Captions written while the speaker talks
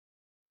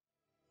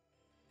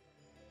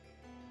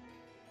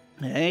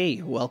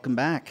Hey, welcome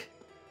back.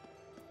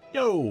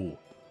 Yo!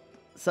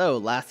 So,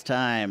 last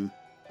time,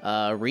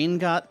 Reen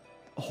got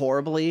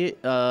horribly,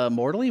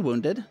 mortally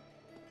wounded,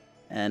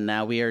 and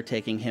now we are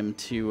taking him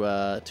to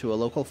a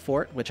local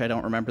fort, which I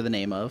don't remember the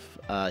name of.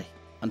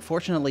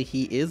 Unfortunately,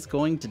 he is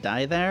going to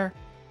die there,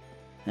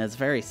 and it's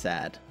very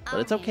sad.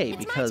 But it's okay,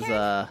 because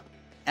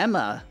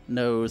Emma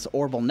knows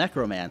Orbal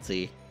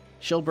Necromancy.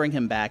 She'll bring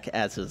him back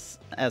as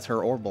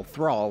her Orbal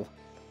Thrall,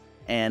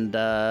 and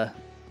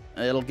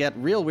it'll get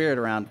real weird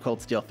around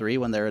Cold Steel 3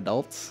 when they're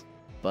adults.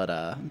 But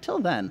until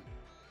then,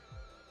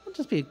 it'll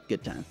just be a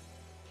good time.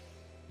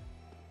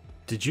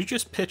 Did you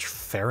just pitch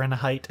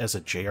Fahrenheit as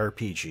a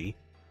JRPG?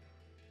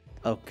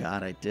 Oh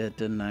god, I did,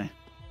 didn't I?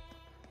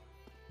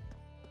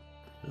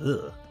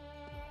 Ugh.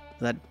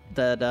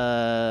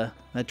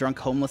 That drunk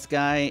homeless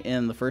guy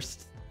in the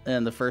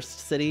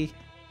first city.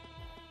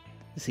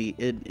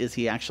 Is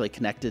he actually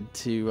connected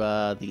to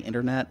the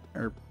internet?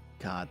 Or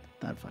god,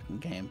 that fucking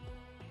game.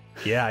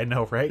 Yeah, I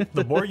know, right?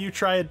 The more you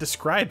try and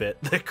describe it,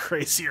 the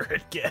crazier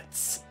it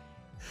gets.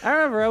 I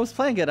remember I was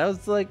playing it. I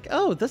was like,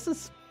 "Oh, this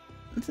is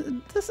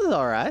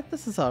all right.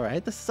 This is all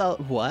right. This is all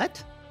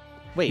what?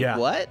 Wait, Yeah.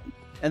 what?"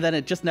 And then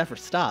it just never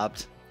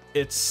stopped.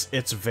 It's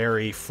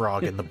very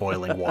frog in the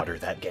boiling water,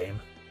 that game.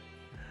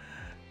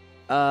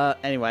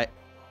 Anyway,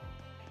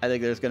 I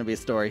think there's going to be a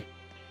story.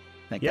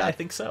 Thank God. I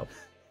think so.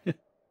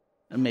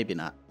 Maybe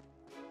not.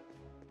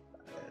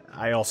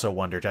 I also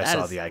wondered. I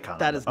saw the icon.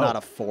 That is not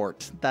a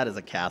fort. That is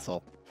a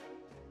castle.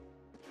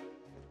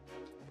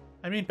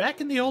 I mean, back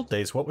in the old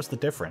days, what was the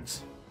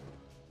difference?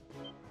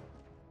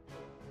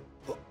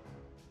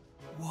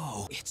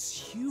 Whoa, it's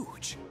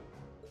huge.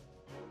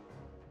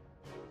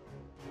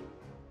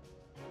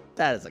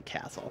 That is a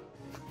castle.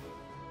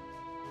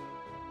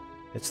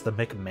 It's the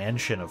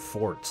McMansion of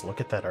forts. Look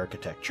at that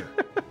architecture.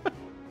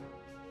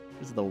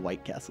 This is the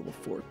White Castle of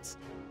forts.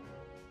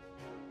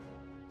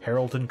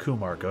 Harold and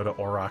Kumar go to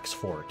Aurochs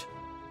Fort.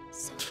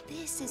 So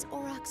this is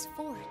Aurochs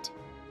Fort,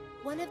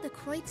 one of the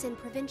Kreutzen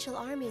Provincial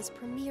Army's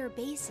premier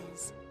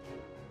bases.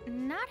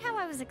 Not how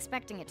I was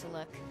expecting it to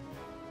look.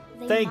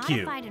 They Thank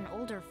you. modified an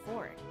older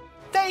fort.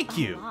 Thank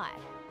A you! lot.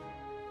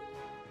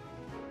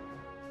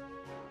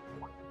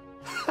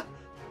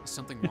 Is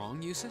something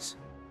wrong, Jusis?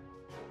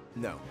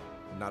 No,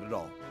 not at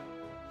all.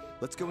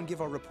 Let's go and give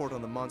our report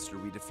on the monster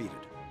we defeated.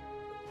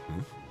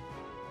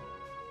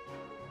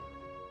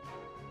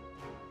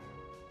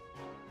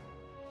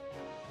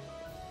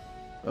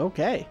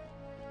 Okay.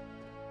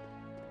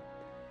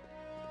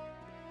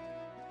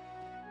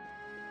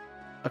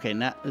 Okay,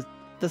 now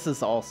this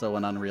is also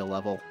an Unreal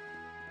level.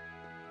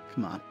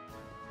 Come on.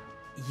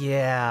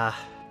 Yeah.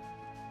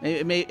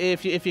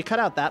 If you cut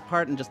out that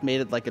part and just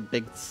made it like a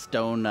big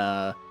stone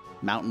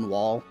mountain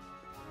wall,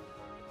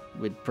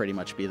 we'd pretty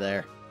much be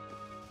there.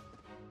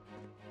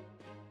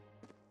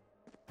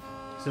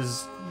 This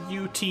is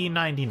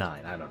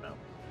UT99. I don't know.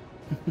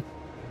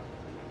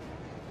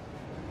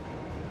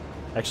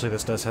 Actually,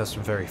 this does have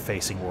some very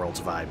Facing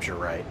Worlds vibes, you're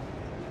right.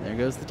 There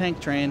goes the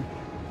tank train.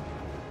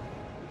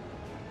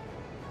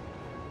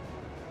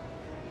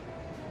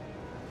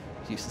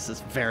 Jusis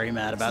is very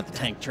mad about the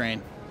tank train.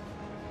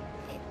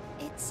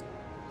 It's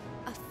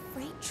a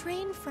freight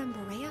train from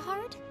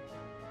Bereahard?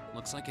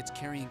 Looks like it's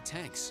carrying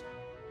tanks.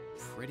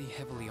 Pretty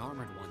heavily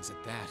armored ones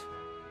at that.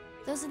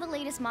 Those are the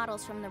latest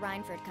models from the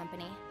Rhineford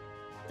Company.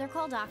 They're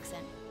called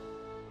Oxen.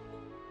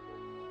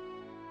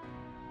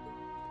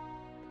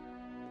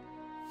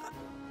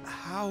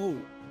 How?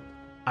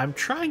 I'm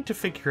trying to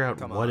figure out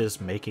Come what on. is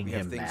making We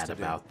have him things mad to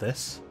do. about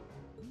this.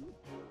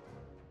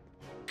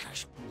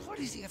 Gosh, why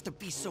does he have to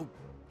be so...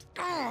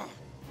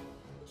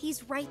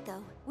 He's right,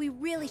 though. We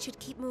really should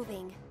keep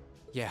moving.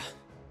 Yeah,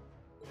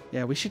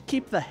 Yeah, we should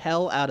keep the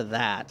hell out of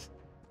that.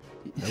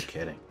 No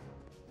kidding.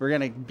 We're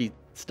gonna be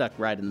stuck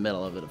right in the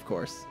middle of it, of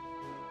course.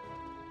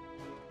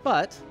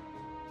 But,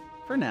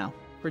 for now,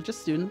 we're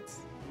just students,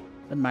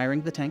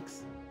 admiring the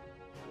tanks.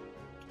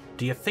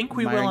 Do you think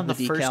we will Admiring in the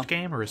the first decal.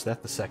 game, or is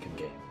that the second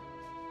game?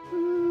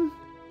 I'm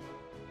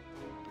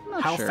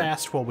not How sure.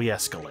 fast will we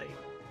escalate?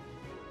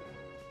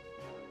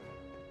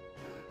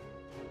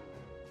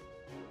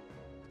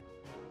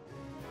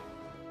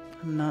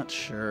 I'm not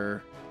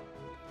sure.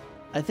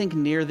 I think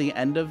near the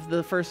end of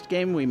the first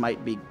game, we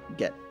might be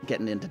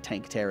getting into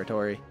tank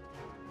territory.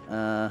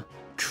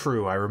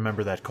 True, I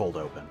remember that cold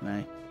open.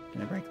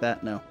 Can I break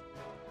that? No.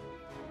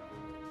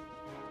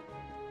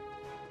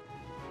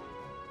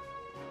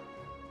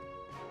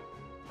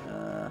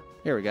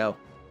 Here we go.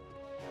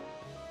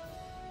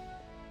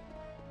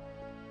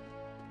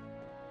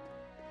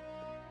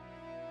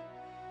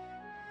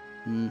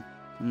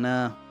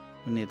 No,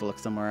 we need to look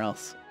somewhere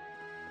else.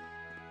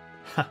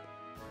 Huh.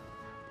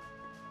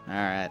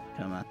 Alright,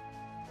 come on.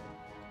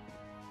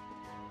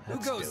 who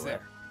Let's goes do there?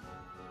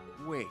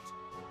 it. Wait,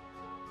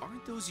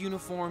 aren't those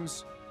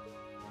uniforms...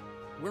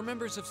 We're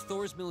members of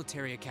Thor's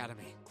Military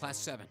Academy, Class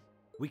 7.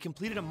 We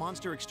completed a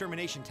monster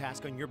extermination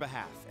task on your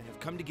behalf and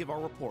have come to give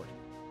our report.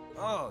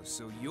 Oh,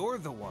 so you're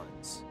the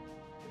ones.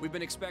 We've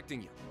been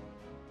expecting you.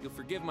 You'll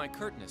forgive my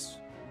curtness.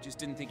 We just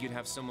didn't think you'd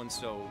have someone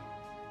so...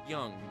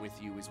 young with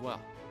you as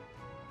well.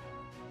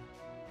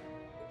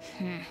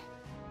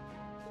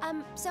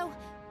 So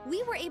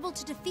we were able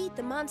to defeat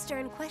the monster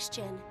in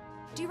question.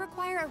 Do you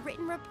require a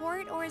written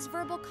report, or is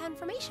verbal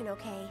confirmation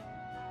okay?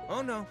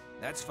 Oh no,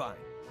 that's fine.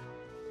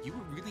 You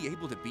were really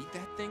able to beat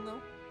that thing,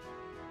 though?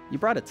 You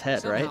brought its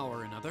head, right? Somehow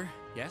or another,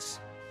 yes?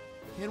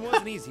 It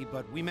wasn't easy,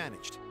 but we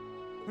managed.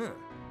 Huh,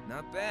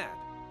 not bad.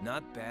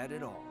 Not bad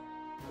at all.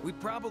 We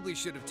probably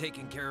should have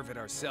taken care of it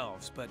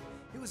ourselves, but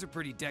it was a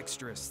pretty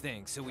dexterous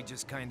thing, so we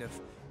just kind of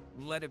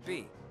let it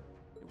be.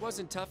 It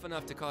wasn't tough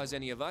enough to cause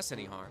any of us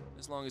any harm,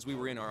 as long as we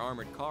were in our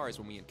armored cars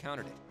when we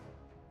encountered it.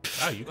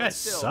 Wow, you But guys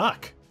still,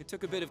 suck. It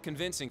took a bit of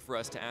convincing for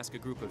us to ask a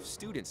group of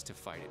students to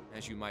fight it,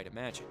 as you might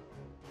imagine.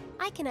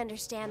 I can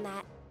understand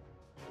that.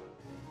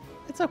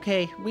 It's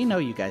okay. We know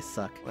you guys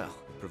suck. Well,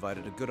 it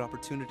provided a good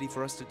opportunity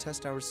for us to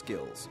test our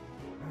skills.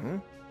 Huh?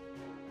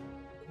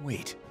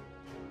 Wait.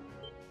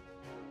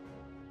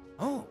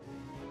 Oh,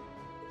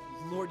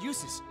 Lord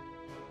Jusis,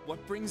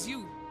 what brings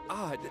you?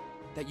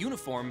 That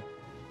uniform.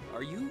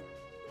 Are you?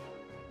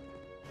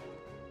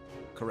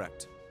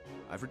 Correct.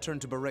 I've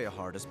returned to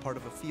Bereahard as part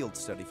of a field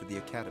study for the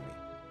Academy.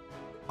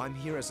 I'm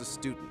here as a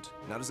student,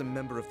 not as a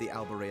member of the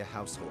Alberea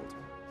household.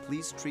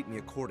 Please treat me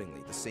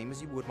accordingly, the same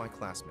as you would my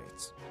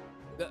classmates.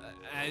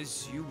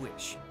 as you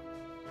wish.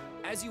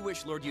 As you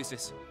wish, Lord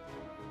Jusis.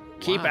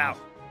 Keep Wow. out.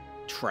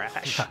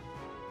 Trash.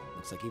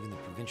 Looks like even the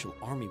provincial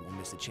army will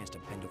miss a chance to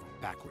bend over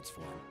backwards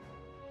for him.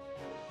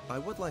 I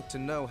would like to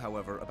know,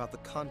 however, about the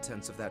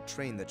contents of that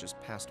train that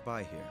just passed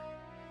by here.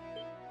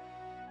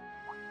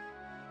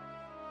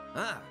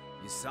 Ah,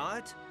 you saw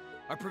it?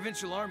 Our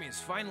provincial army has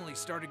finally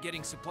started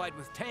getting supplied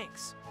with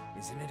tanks.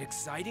 Isn't it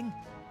exciting?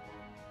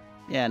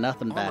 Yeah,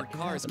 nothing bad. Armored can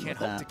cars happen can't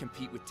with hope to that.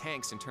 compete with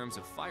tanks in terms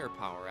of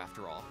firepower,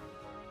 after all.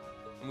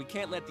 And we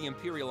can't let the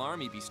Imperial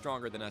Army be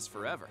stronger than us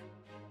forever.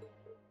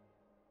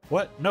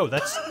 What? No,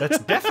 that's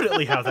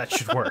definitely how that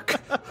should work.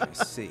 I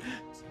see.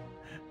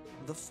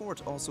 The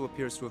fort also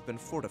appears to have been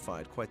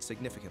fortified quite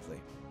significantly.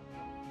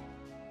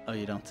 Oh,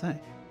 you don't say.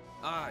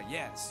 Ah,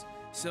 yes.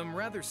 Some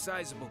rather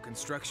sizable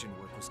construction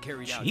work was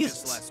carried out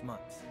Jesus. just last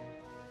month.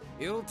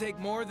 It'll take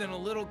more than a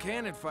little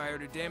cannon fire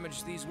to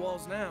damage these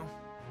walls now.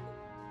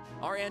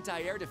 Our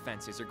anti-air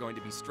defenses are going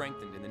to be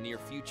strengthened in the near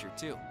future,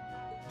 too.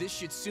 This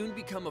should soon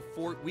become a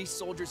fort we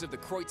soldiers of the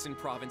Kreutzen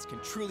province can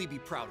truly be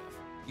proud of.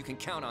 You can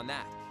count on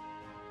that.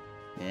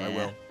 Yeah. I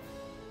will.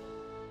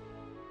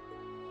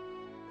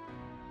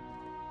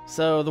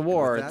 So the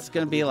war, with that, it's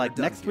gonna I be believe like we're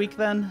done next here. week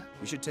then?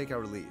 We should take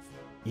our leave.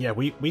 Yeah,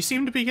 we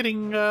seem to be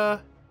getting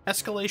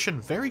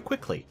escalation very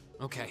quickly.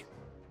 Okay.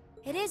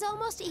 It is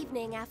almost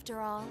evening, after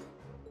all.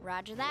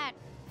 Roger that.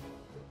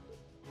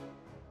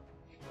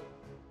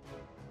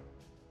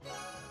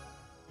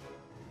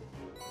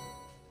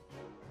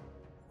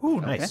 Ooh,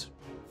 Okay. nice.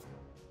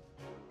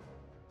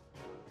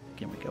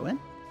 Can we go in?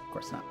 Of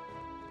course not.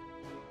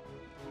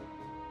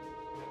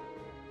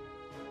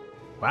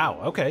 Wow,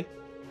 okay.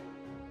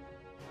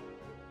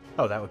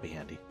 Oh, that would be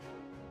handy.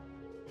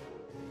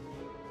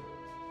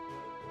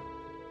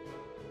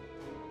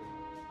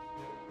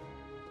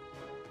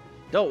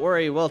 Don't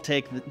worry, we'll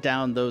take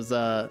down those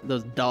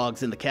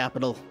dogs in the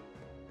capital.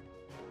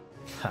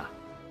 Huh.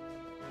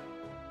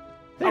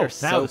 They Oh, are now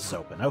so this is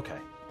open. Okay.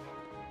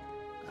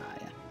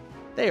 yeah.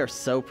 They are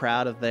so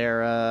proud of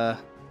their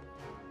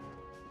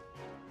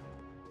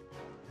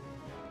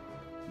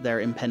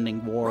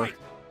impending war. Right.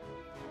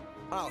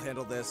 I'll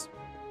handle this.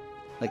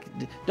 Like,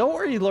 don't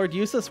worry, Lord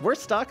Jusis, we're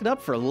stocking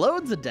up for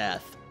loads of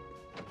death.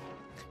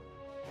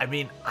 I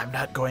mean, I'm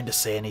not going to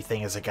say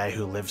anything as a guy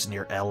who lives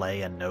near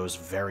LA and knows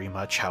very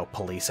much how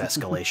police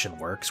escalation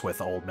works with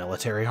old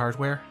military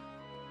hardware.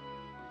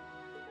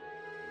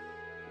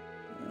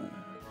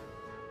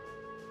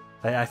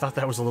 I thought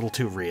that was a little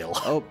too real.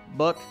 Oh,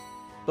 book,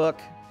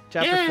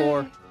 chapter Yay!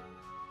 4.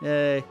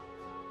 Yay.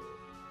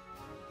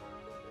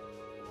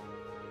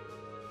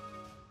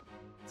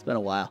 It's been a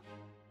while.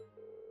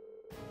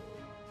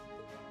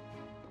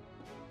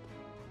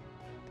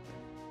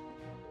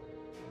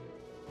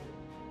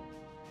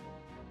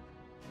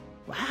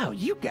 Wow,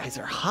 you guys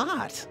are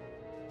hot.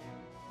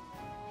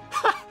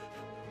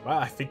 Wow,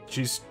 I think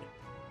she's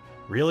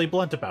really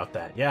blunt about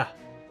that. Yeah.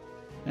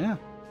 Yeah.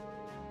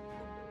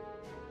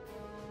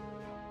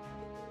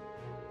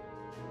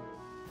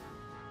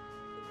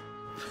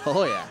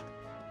 Oh, yeah.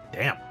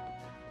 Damn.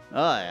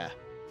 Oh, yeah.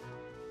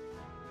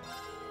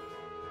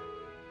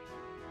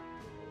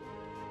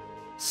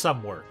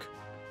 Some work.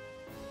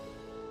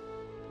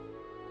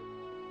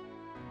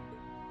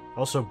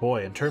 Also,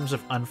 boy, in terms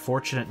of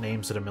unfortunate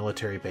names at a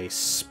military base,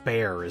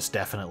 Spare is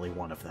definitely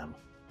one of them.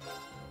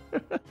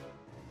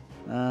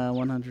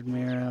 100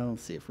 Mira.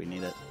 Let's see if we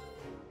need it.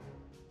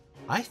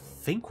 I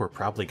think we're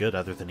probably good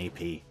other than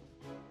EP.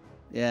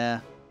 Yeah.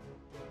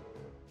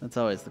 That's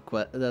always the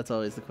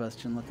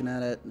question looking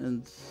at it.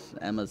 And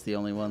Emma's the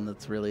only one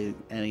that's really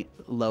any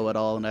low at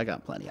all, and I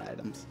got plenty of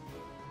items.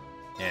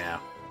 Yeah.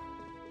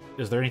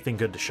 Is there anything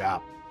good to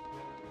shop?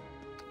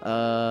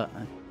 I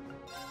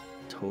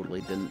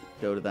totally didn't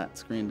go to that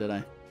screen, did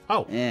I?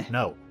 Oh, Eh.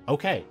 no.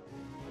 Okay.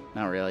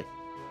 Not really.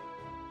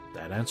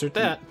 That answered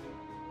that.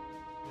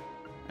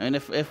 I mean,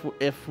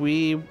 if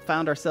we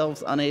found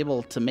ourselves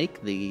unable to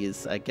make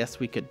these, I guess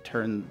we could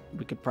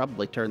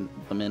probably turn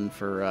them in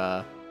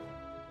for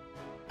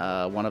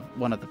one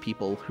of the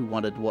people who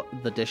wanted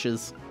the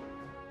dishes.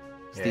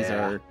 Yeah. These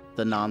are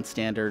the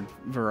non-standard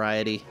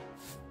variety.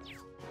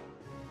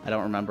 I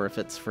don't remember if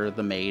it's for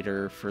the maid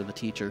or for the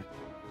teacher.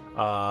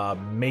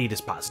 Maid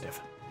is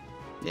positive.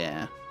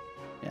 Yeah,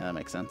 that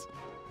makes sense.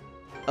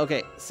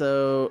 Okay,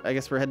 so I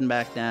guess we're heading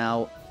back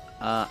now.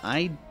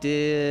 I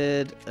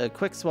did a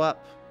quick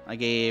swap. I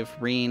gave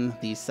Reen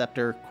the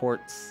scepter,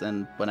 quartz,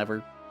 and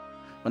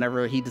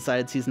whenever he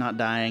decides he's not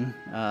dying,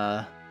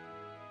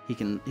 he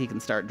can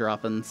start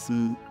dropping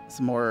some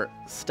more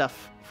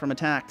stuff from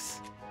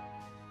attacks.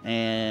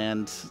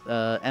 And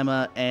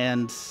Emma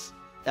and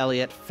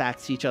Elliot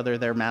faxed each other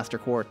their master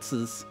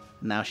quartzes.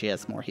 Now she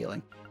has more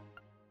healing.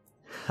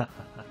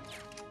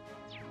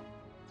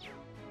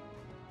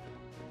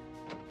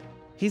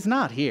 He's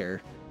not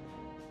here.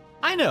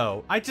 I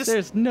know.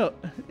 There's no.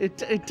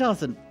 It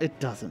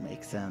doesn't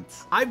make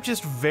sense. I'm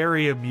just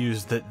very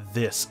amused that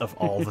this, of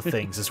all the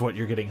things, is what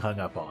you're getting hung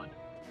up on.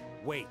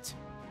 Wait.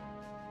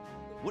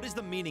 What is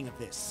the meaning of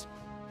this?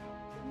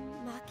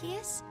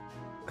 Machias?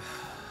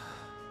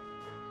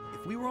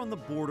 If we were on the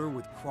border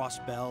with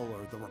Crossbell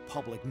or the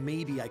Republic,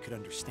 maybe I could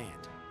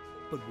understand.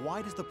 But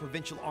why does the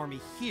Provincial Army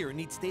here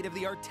need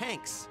state-of-the-art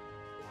tanks?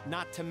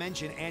 Not to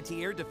mention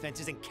anti-air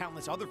defenses and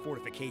countless other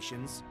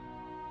fortifications.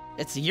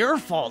 It's your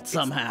fault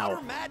somehow. It's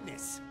utter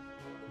madness.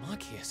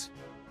 Machias.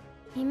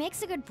 He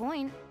makes a good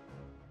point.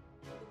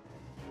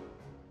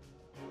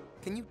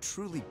 Can you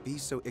truly be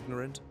so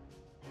ignorant?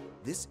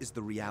 This is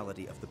the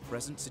reality of the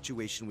present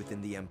situation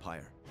within the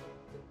Empire.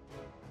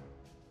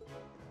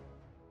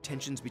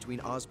 Tensions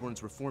between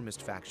Osborn's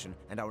reformist faction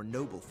and our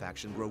noble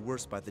faction grow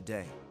worse by the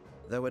day.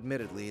 Though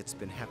admittedly, it's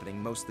been happening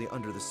mostly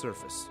under the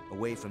surface,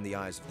 away from the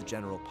eyes of the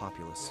general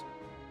populace.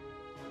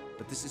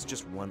 But this is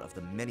just one of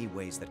the many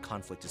ways that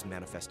conflict is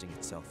manifesting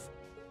itself.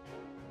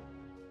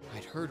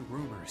 I'd heard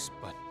rumors,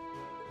 but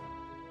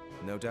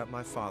No doubt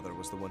my father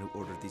was the one who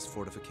ordered these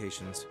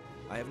fortifications.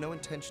 I have no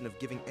intention of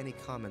giving any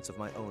comments of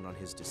my own on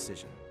his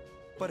decision.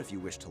 But if you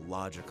wish to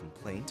lodge a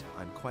complaint,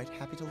 I'm quite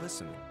happy to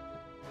listen.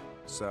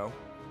 So?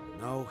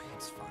 No,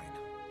 it's fine.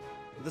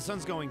 The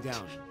sun's going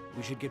down.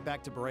 We should get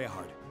back to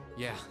Bereahard.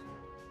 yeah.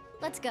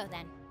 Let's go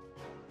then.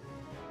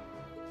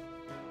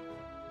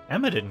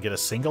 Emma didn't get a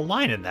single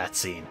line in that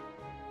scene.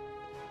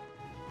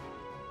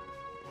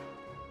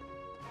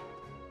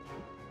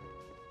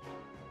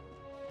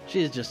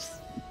 She's just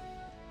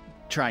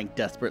trying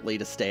desperately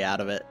to stay out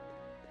of it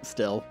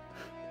still.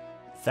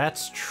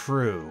 That's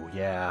true,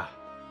 yeah.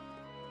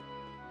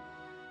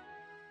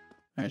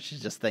 And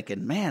she's just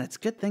thinking, man, it's a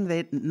good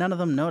thing none of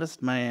them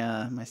noticed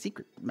my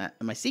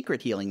my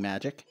secret healing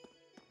magic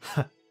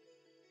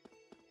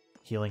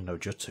Healing no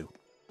jutsu.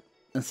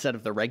 instead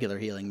of the regular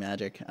healing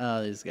magic.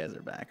 Oh, these guys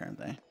are back, aren't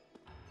they?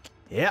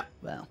 Yep.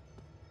 Well,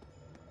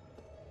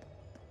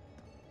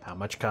 How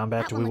much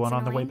combat That do one we looks want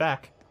on the way annoying.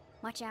 back?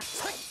 Watch out.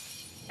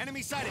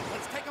 Enemy sighted.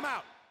 Let's take them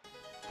out.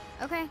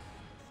 Okay.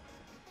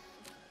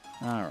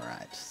 all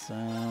right.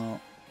 So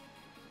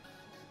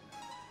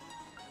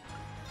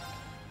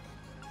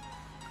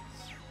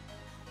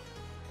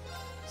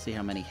see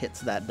how many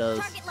hits that does.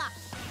 Target locked.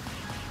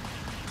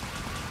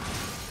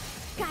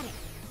 Got it.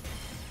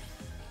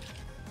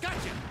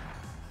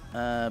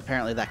 Gotcha.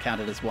 Apparently that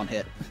counted as one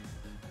hit.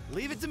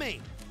 Leave it to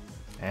me.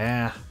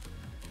 Yeah.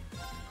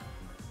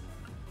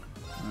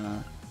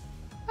 I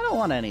don't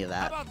want any of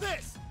How that. about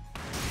this?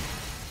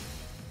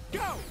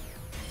 Go.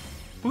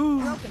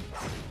 Broken.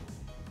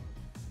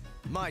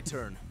 My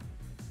turn.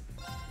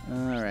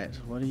 All right.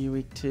 What are you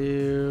weak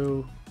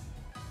to?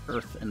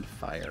 Earth and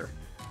fire.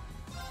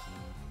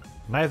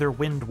 Neither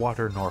wind,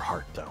 water, nor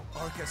heart, though.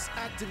 Arcus,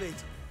 activate!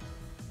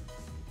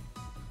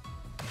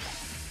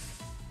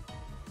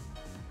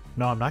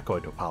 No, I'm not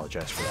going to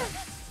apologize for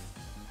that.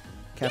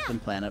 Captain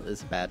Planet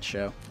is a bad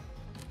show.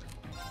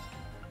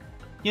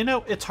 You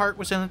know, its heart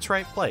was in its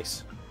right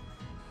place.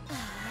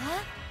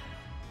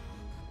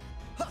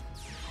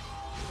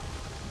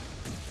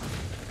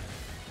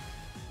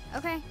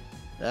 Okay.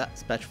 Yeah,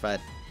 it's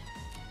petrified.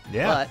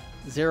 Yeah. But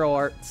zero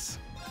arts.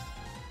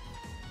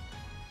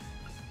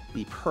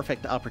 The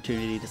perfect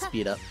opportunity to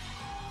speed up.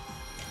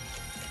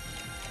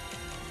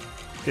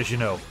 Because, you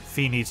know,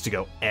 Fee needs to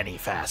go any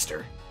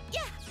faster.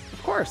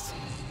 Of course.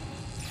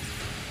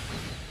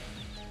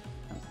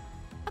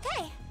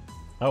 Okay.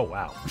 Oh,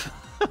 wow.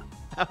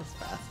 That was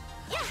fast.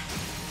 Yeah.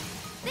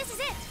 This is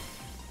it.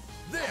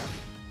 There!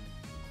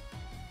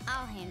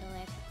 I'll handle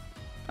it.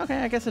 Okay,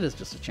 I guess it is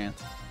just a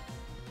chance.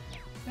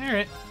 All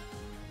right.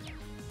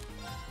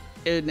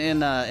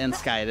 In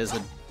Sky, it is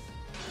a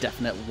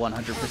definite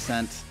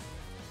 100%.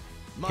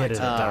 My Hit it,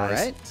 turn. it All dies.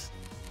 right.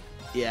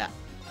 Yeah.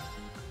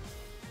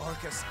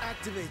 Arcus,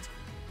 activate!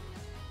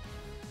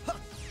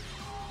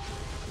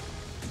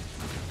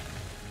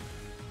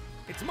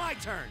 It's my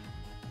turn.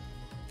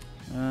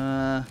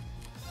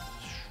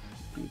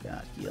 You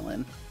got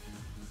healing.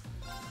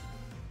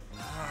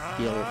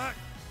 Heal.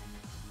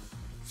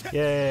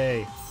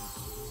 Yay!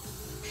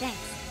 Thanks.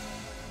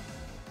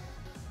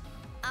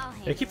 I'll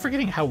handle I keep it.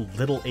 forgetting how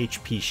little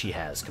HP she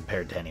has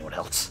compared to anyone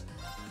else.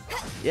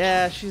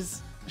 Yeah,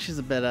 she's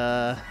a bit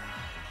of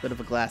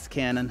a glass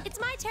cannon. It's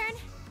my turn.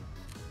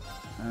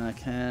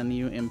 Can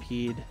you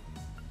impede?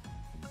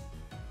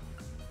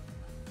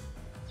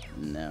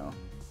 No.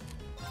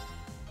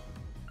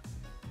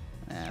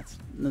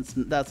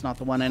 That's not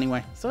the one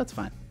anyway, so it's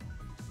fine.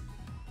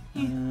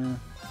 Can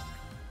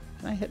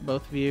I hit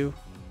both of you?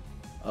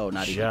 Oh,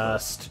 not even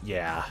close. Just,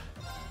 yeah.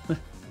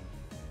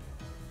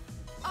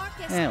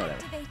 Arcus, whatever.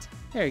 activate.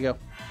 There you go.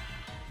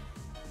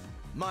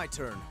 My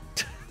turn.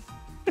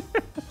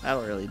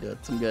 That'll really do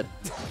it. Some good.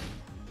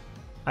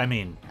 I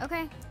mean,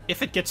 Okay.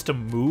 if it gets to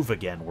move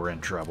again, we're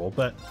in trouble,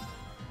 but...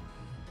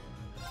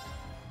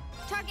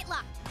 Target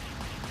locked.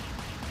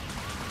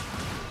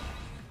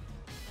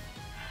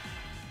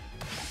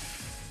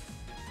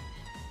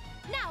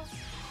 Now.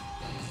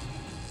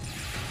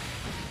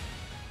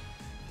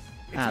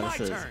 This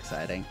is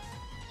exciting.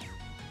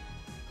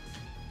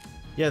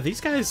 Yeah,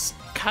 these guys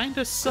kind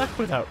of suck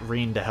without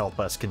Reen to help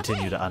us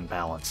continue to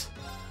unbalance.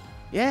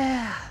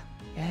 Yeah.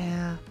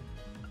 Yeah.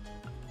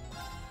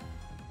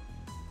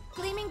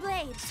 Gleaming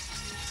blades.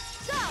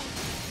 Go.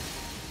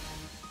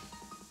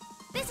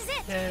 This is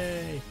it.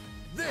 Yay!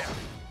 There!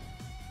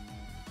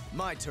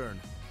 My turn.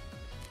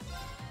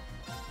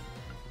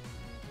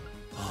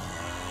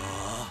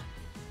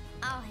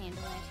 I'll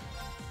handle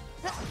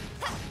it.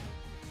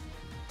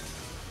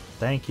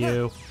 Thank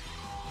you.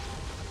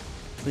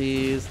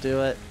 Please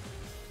do it.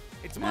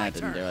 It's I my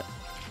didn't turn.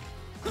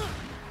 do it.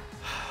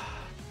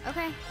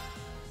 Okay.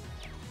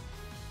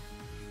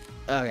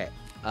 Okay.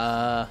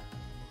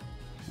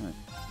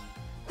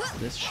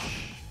 This.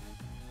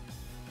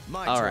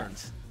 My All turn.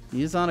 right.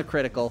 Use on a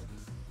critical.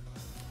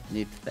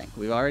 Need to think.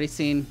 We've already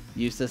seen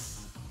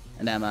Jusis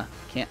and Emma.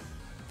 Can't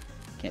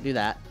do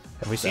that.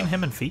 Have we seen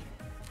him and Fee?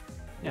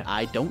 Yeah.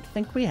 I don't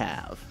think we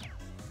have.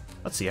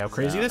 Let's see how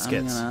crazy So this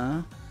gets.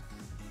 I'm gonna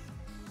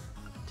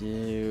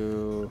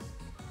do.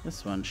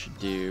 This one should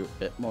do a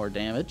bit more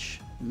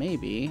damage.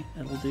 Maybe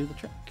it'll do the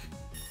trick.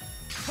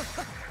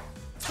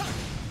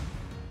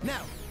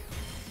 Now!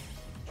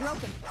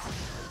 Broken.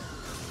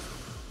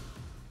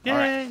 Yay!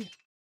 Alright.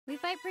 We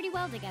fight pretty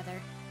well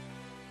together.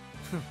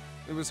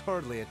 It was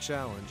hardly a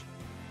challenge.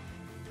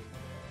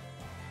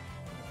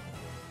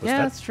 Was Yeah,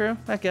 that- that's true.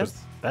 I guess.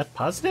 Was that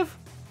positive?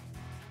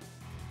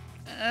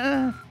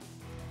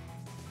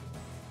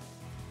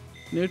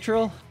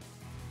 Neutral.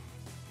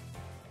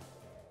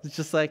 It's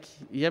just like,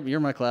 yep, you're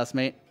my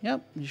classmate.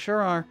 Yep, you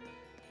sure are.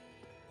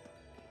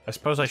 I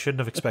suppose I shouldn't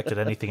have expected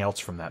anything else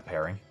from that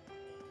pairing.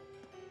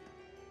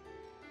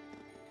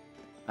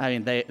 I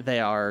mean, they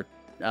are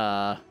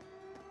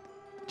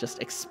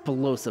just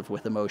explosive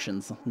with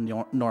emotions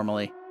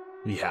normally.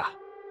 Yeah.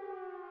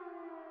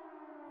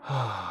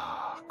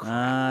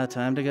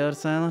 Time to go to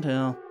Silent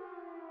Hill.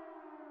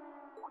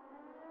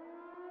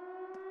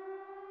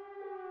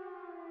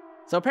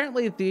 So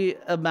apparently the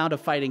amount of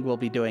fighting we'll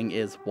be doing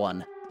is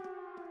 1.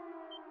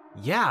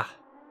 Yeah.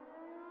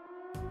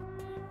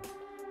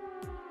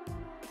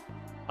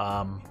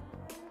 Oh.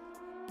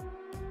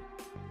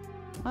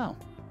 Well.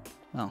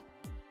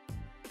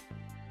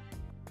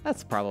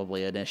 That's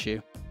probably an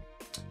issue.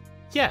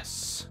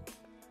 Yes.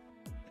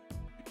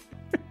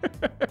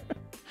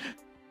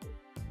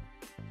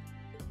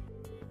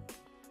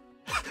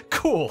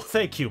 Cool.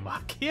 Thank you,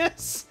 Mach.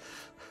 Yes.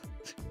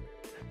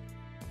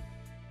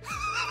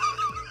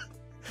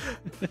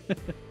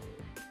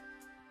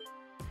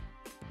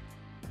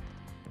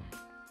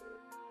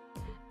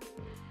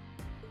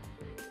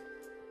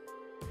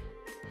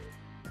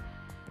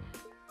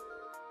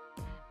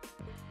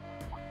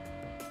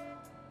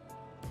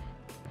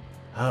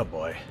 Oh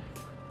boy.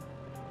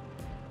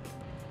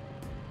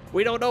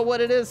 We don't know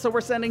what it is, so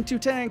we're sending 2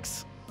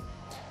 tanks.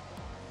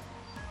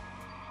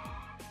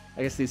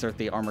 I guess these are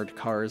the armored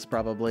cars,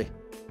 probably.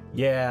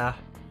 Yeah.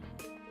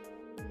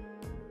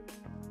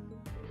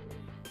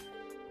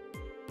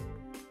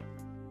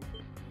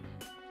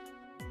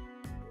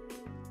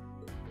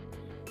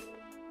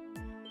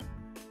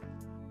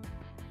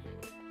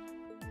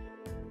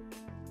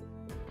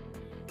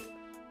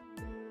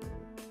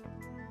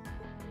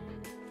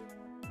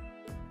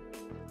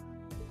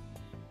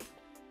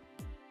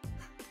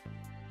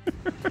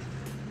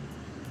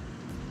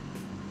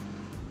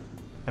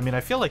 I mean, I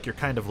feel like you're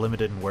kind of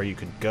limited in where you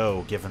can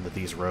go, given that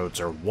these roads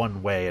are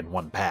one way and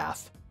one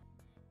path.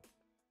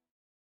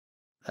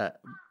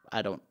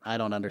 I don't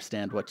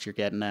understand what you're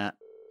getting at.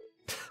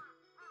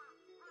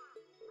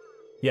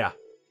 Yeah.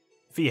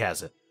 Fee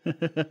has it.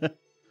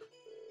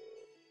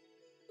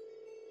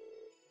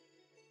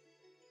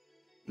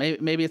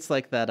 Maybe it's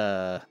like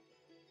that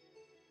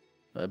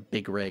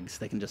big rigs.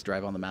 They can just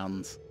drive on the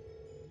mountains.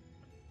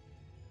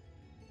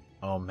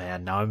 Oh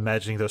man, now I'm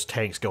imagining those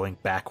tanks going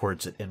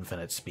backwards at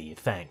infinite speed.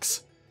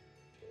 Thanks.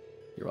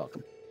 You're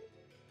welcome.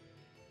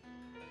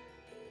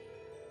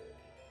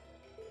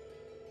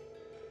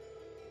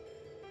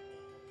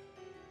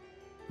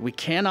 We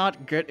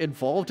cannot get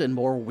involved in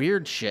more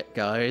weird shit,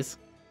 guys.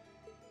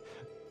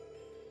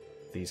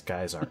 These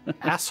guys are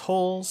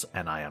assholes,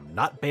 and I am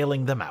not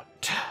bailing them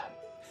out.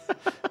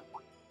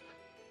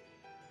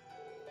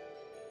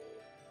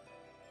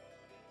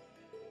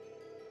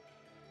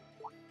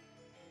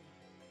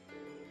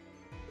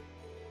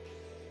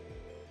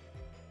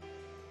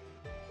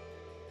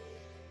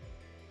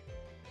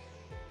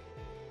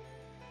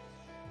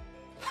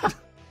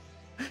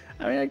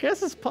 I mean, I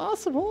guess it's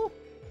possible.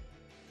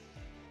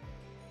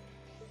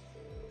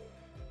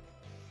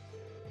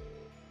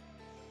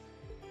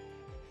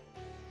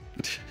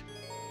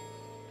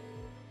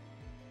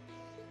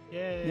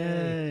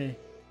 Yay.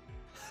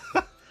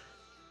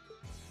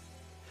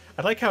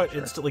 I like how it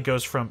instantly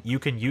goes from you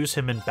can use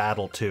him in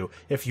battle to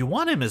if you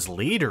want him as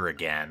leader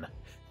again.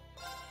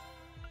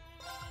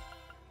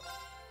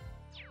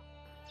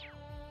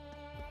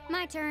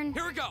 My turn.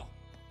 Here we go.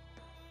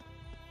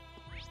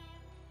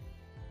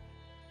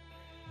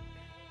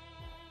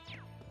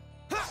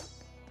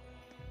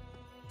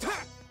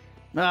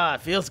 Ah,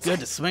 it feels good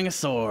to swing a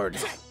sword.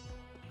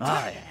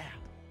 Ah, yeah.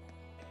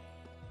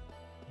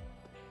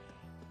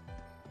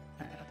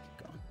 Alright, I'll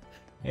keep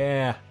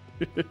Yeah.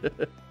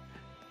 going.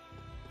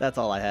 That's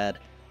all I had.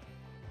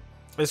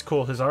 It's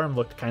cool. His arm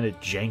looked kind of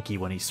janky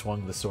when he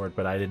swung the sword,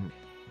 but I didn't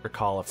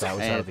recall if that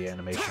was how the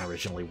animation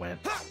originally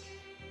went.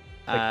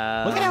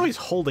 Like, look at how he's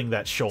holding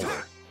that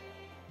shoulder.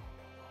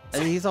 I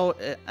mean, he's all.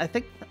 I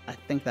think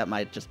that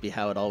might just be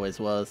how it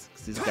always was,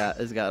 because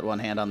he's got one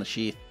hand on the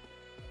sheath.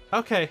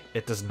 Okay,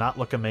 it does not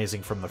look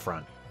amazing from the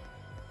front.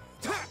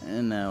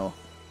 No.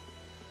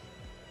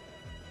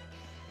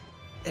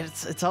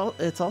 It's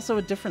also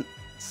a different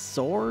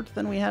sword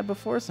than we had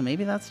before, so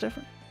maybe that's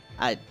different.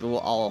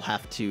 I'll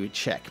have to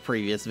check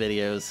previous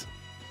videos.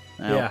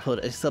 I'll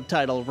put a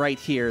subtitle right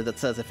here that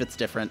says if it's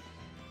different.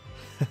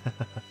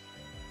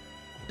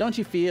 Don't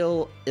you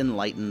feel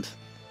enlightened?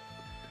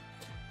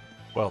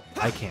 Well,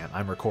 I can't.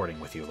 I'm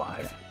recording with you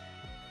live. Okay.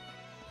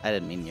 I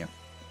didn't mean you.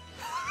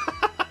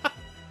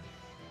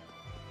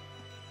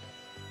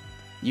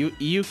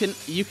 You can.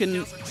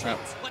 Let's get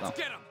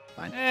him.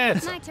 Fine.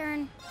 It's My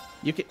turn.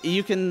 You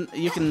can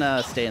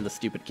stay in the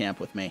stupid camp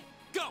with me.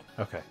 Go.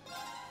 okay.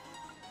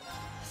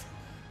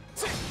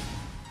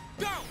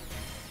 Go.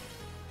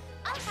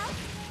 I'll help.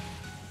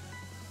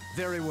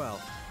 Very well.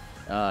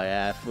 Oh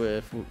yeah,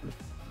 if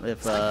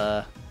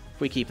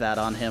we keep that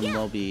on him,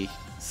 we'll be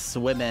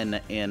swimming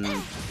in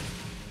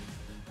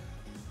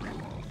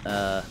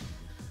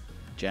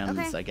gems,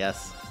 Okay. I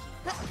guess.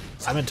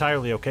 I'm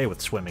entirely okay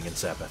with swimming in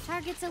Sepith.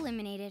 Target's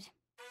eliminated.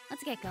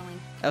 Let's get going.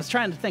 I was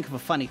trying to think of a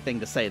funny thing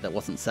to say that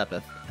wasn't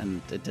Sepith,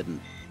 and it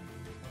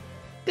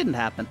didn't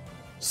happen.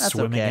 That's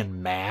Swimming okay.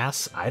 in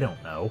mass? I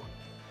don't know.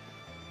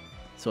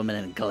 Swimming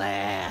in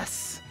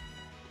glass.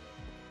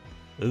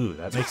 Ooh,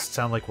 that makes it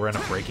sound like we're in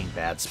a Breaking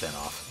Bad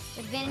spinoff.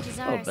 Advantage is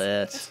A ours. bit.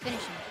 Let's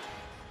finish him.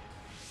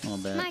 A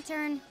little bit. My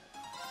turn.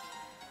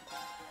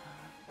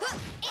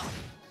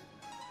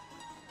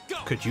 Go.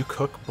 Could you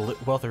cook blue?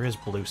 Well, there is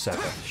blue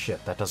Sepith.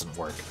 Shit, that doesn't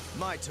work.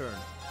 My turn.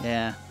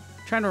 Yeah.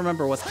 Trying to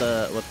remember what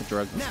the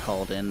drug was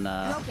called in.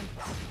 Broken.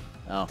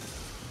 Oh.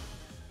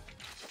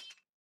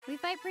 We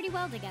fight pretty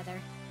well together.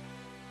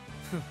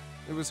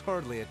 It was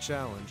hardly a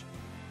challenge.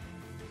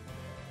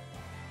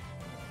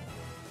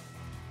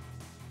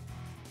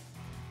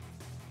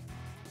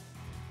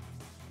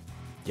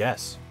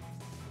 Yes.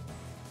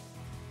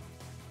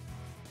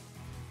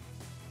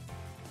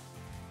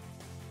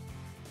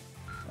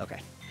 Okay.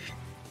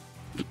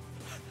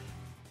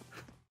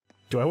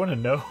 Do I want to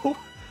know?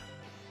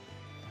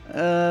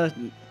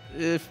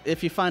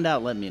 If you find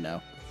out, let me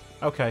know.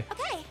 Okay.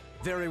 Okay.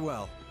 Very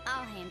well.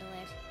 I'll handle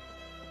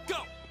it.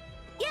 Go.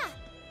 Yeah.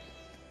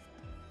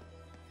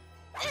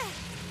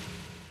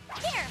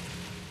 Here.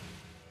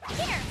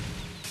 Here.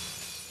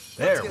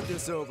 There. Let's get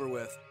this over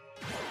with.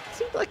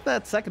 Seemed like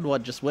that second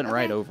one just went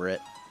right over it.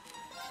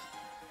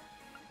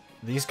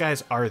 These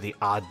guys are the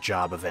odd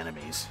job of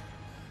enemies.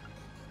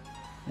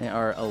 They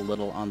are a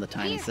little on the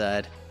tiny Here.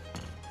 side.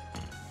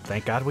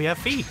 Thank God we have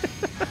feet.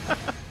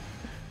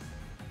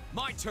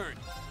 My turn.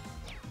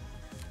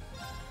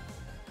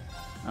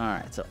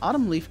 Alright, so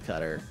Autumn Leaf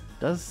Cutter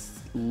does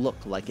look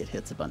like it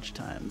hits a bunch of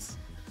times.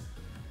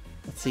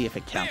 Let's see if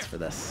it counts for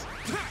this.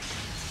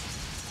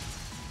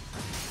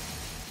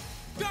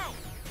 Go.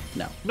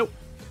 No. Nope.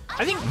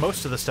 I think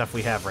most of the stuff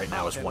we have right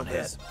now is one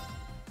hit.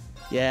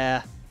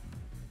 Yeah.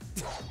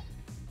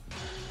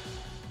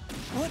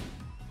 What?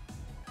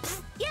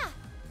 Yeah.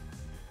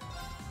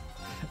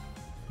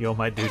 Yo,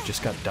 my dude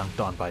just got dunked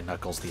on by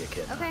Knuckles the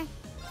Echidna. Okay.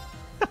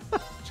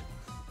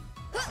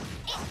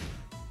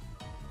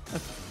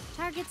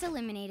 Target's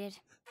eliminated.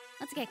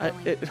 Let's get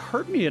going. It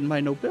hurt me in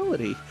my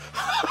nobility.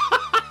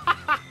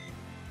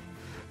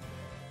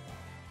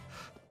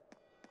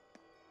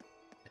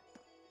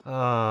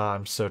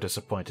 I'm so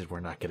disappointed we're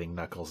not getting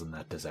Knuckles in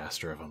that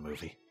disaster of a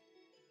movie.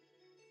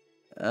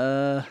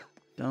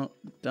 Don't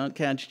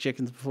count your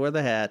chickens before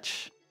they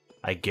hatch.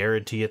 I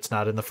guarantee it's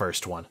not in the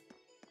first one.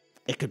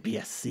 It could be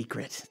a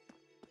secret.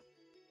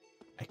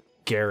 I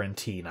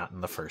guarantee not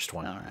in the first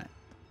one. Alright.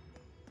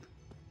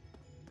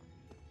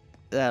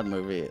 That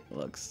movie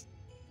looks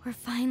We're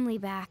finally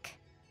back.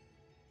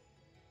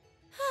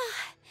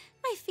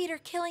 My feet are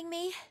killing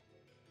me.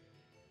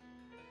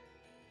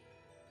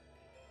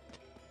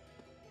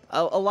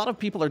 A lot of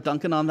people are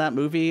dunking on that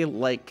movie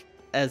like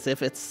as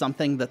if it's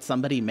something that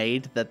somebody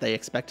made that they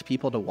expect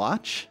people to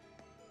watch.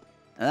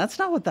 And that's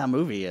not what that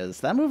movie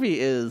is. That movie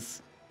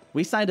is,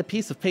 we signed a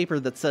piece of paper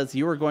that says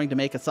you were going to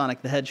make a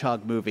Sonic the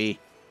Hedgehog movie,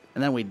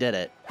 and then we did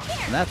it.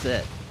 And that's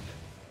it.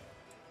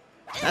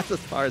 That's as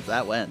far as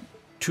that went.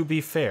 To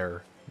be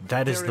fair,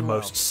 that is Very the well.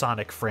 most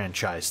Sonic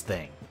franchise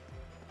thing.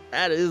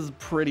 That is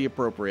pretty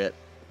appropriate.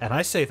 And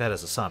I say that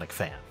as a Sonic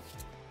fan.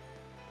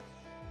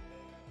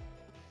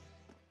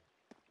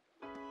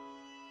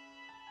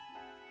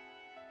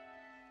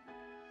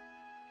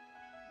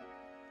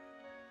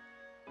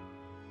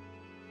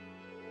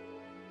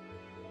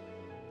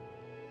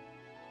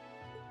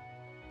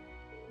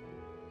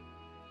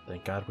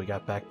 Thank God we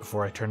got back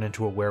before I turned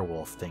into a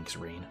werewolf, thanks,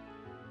 Reen.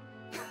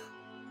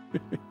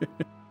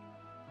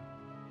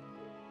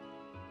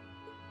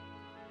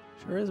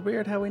 Sure is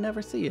weird how we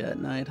never see you at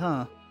night,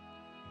 huh?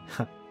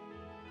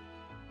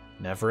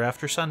 Never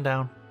after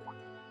sundown.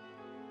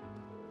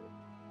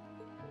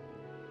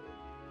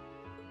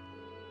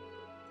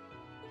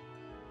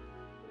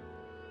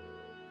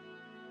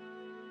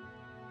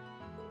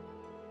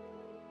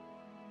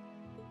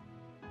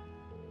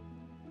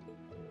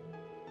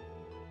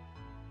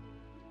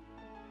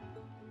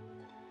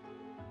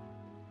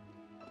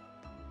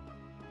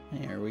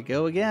 Here we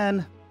go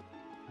again.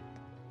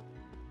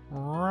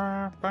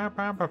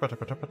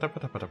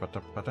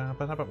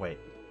 Wait.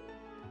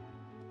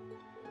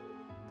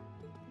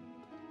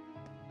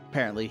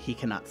 Apparently, he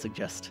cannot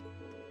suggest.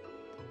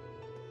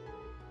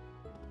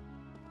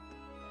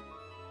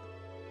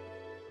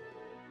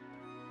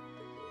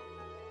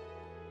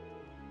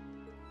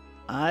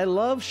 I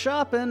love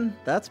shopping.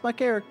 That's my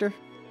character.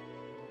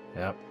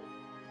 Yep.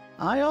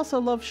 I also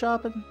love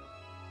shopping.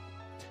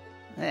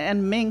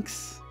 And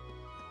minks.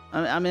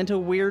 I'm into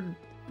weird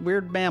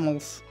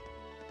mammals.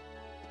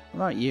 What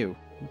about you?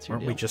 What's your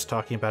Weren't we deal? just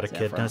talking about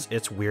Saffron. echidnas?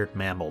 It's Weird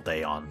Mammal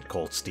Day on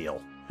Cold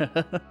Steel.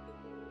 Have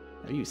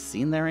you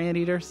seen their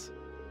anteaters?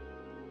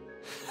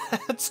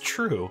 That's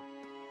true.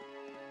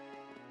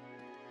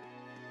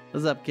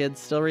 What's up, kids?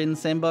 Still reading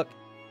the same book?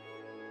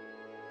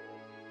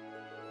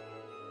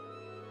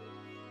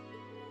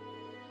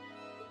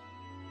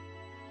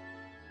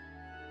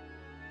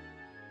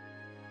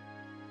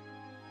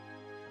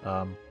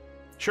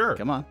 Sure.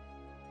 Come on.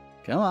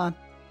 Come on.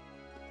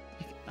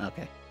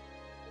 Okay.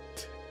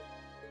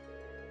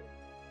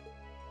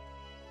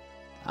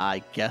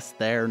 I guess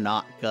they're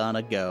not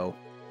gonna go.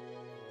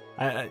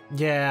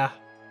 Yeah.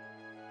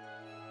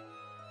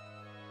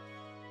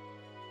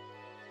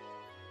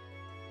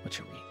 What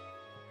should we?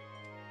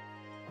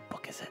 What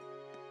book is it?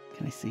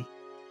 Can I see?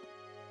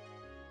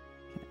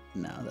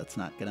 No, that's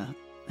not gonna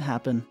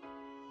happen.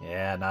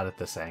 Yeah, not at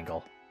this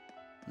angle.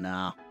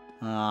 No.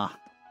 Ah.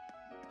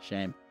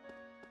 Shame.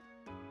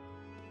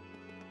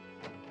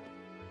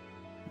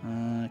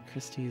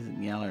 Christie's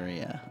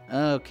Galleria.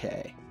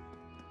 Okay.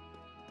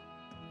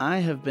 I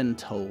have been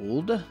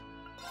told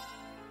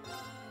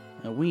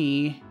that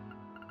we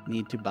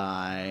need to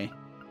buy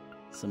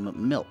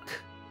some milk.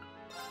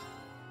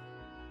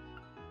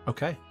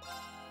 Okay.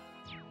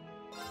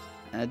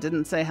 It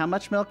didn't say how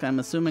much milk. I'm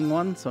assuming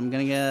 1, so I'm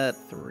gonna get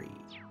 3.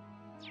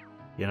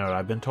 You know what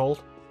I've been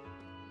told?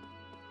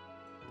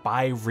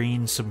 Buy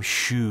Reen some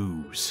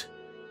shoes.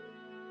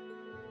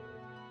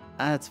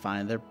 That's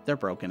fine. They're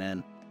broken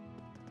in.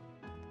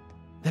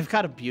 They've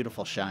got a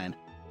beautiful shine.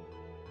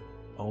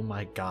 Oh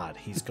my god,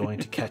 he's going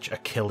to catch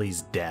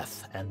Achilles'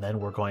 death, and then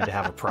we're going to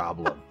have a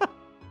problem.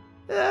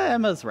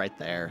 Emma's right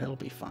there. It'll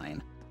be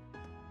fine.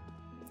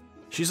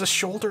 She's a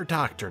shoulder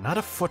doctor, not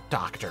a foot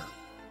doctor. How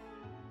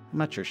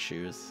much are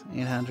shoes?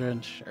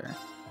 800? Sure.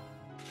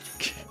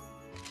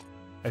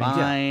 I mean, yeah.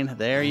 Fine.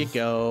 There you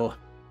go.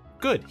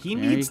 Good, he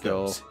There needs you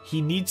go. those.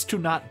 He needs to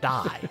not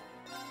die.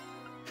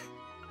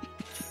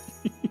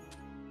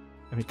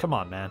 I mean, come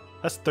on, man.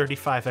 That's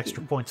 35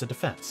 extra points of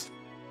defense.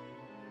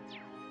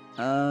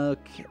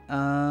 Okay.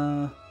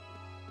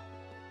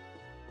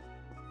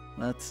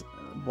 Let's,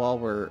 while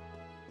we're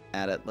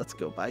at it, let's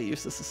go buy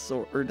Jusis a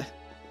sword.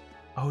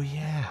 Oh,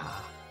 yeah.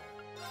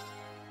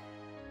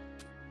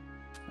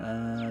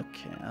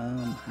 Okay.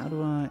 How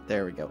do I?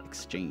 There we go.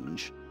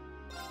 Exchange.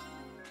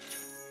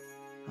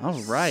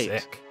 All right.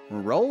 Sick.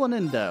 We're rolling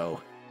in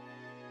dough.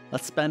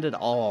 Let's spend it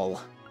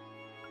all.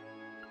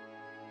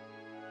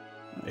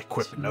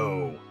 Equip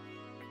no.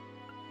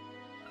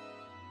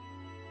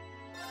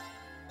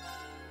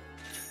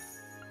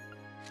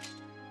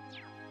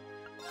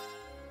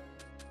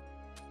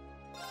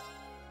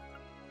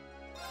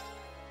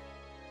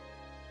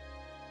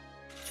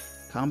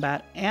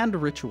 Combat and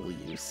ritual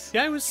use.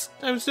 Yeah, I was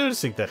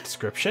noticing that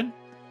description.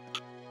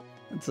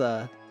 It's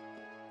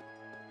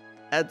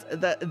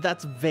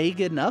that's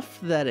vague enough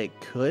that it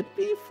could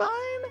be fine.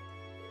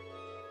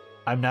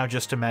 I'm now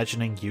just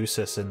imagining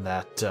Jusis in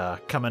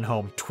that coming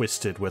home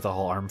twisted with a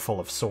whole armful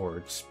of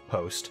swords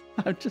post.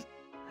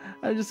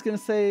 I'm just gonna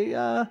say,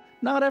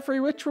 not every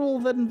ritual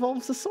that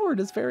involves a sword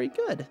is very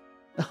good.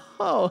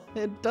 Oh,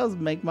 it does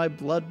make my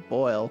blood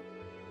boil.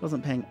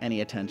 Wasn't paying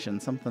any attention.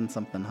 Something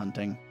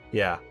hunting.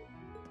 Yeah.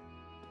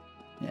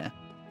 Yeah,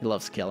 he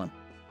loves killing.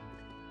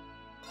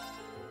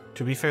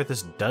 To be fair,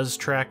 this does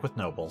track with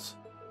nobles.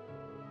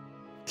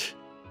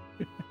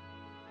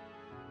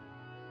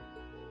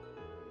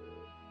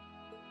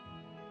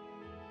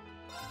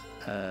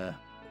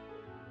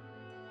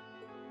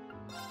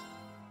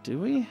 Do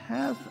we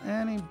have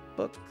any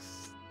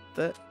books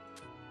that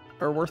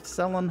are worth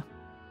selling?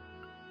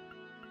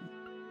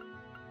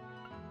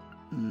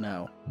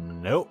 No.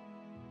 Nope.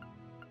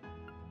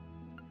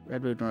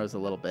 Red Moon Rose a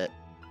little bit,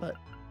 but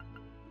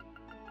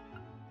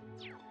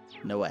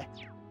no way.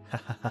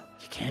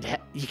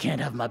 You can't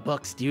have my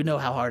books. Do you know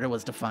how hard it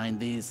was to find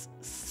these,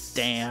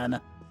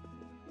 Stan?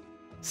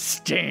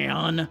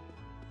 Stan.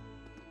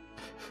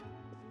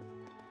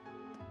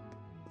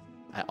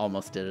 I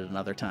almost did it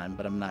another time,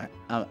 but I'm not.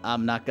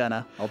 I'm not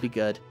gonna. I'll be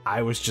good.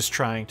 I was just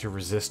trying to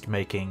resist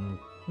making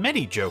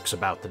many jokes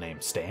about the name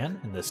Stan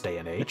in this day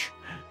and age.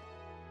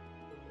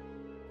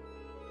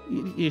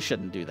 You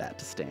shouldn't do that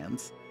to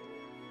Stans.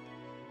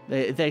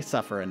 They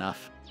suffer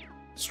enough.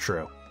 It's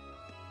true.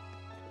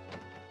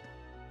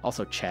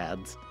 Also,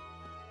 Chads.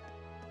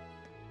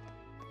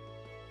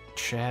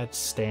 Chad,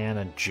 Stan,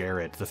 and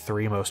Jared, the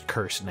three most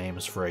cursed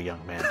names for a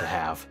young man to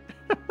have.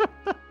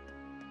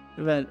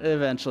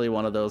 Eventually,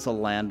 one of those will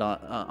land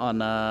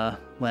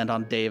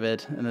on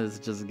David, and it's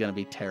just gonna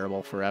be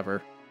terrible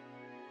forever.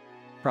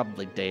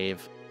 Probably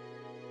Dave.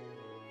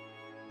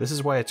 This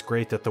is why it's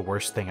great that the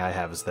worst thing I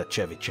have is that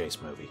Chevy Chase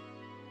movie.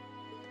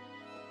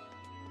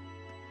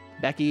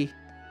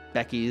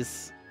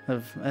 Becky's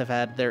have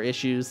had their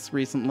issues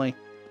recently.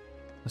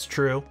 That's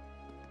true.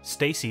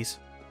 Stacy's.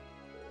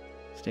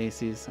 I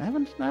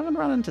haven't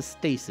run into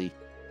Stacy.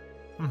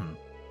 Mm-hmm.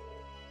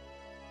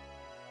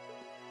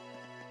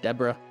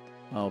 Deborah.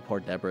 Oh, poor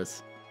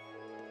Deborah's.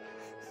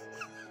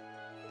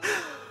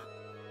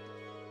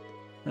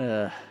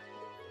 Memes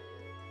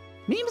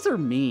are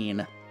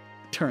mean,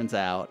 turns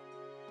out.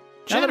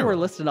 Now that we're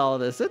listing all of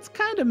this, it's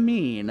kind of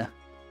mean.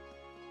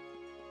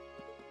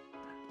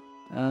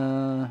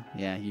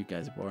 Yeah, you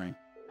guys are boring.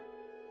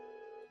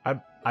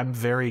 I'm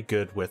very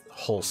good with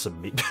wholesome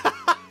meat.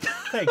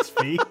 Thanks,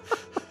 Fee.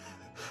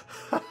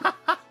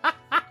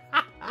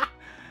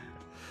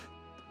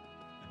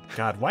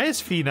 God, why is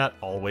Fee not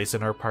always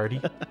in our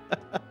party?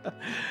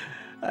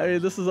 I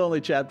mean, this is only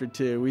chapter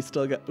 2.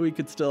 We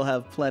could still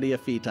have plenty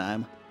of Fee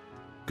time.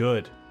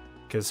 Good,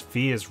 because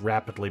Fee is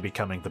rapidly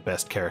becoming the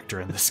best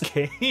character in this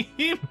game.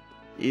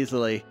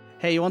 Easily.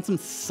 Hey, you want some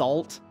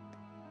salt?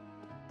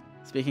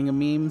 Speaking of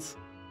memes.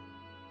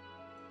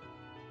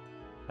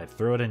 I'd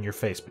throw it in your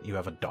face, but you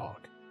have a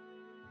dog.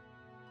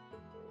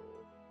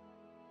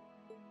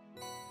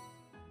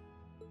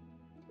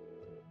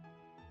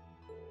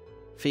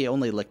 Fee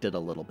only licked it a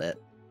little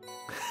bit.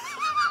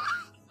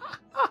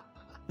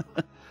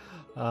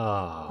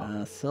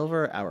 Oh.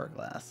 Silver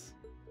hourglass.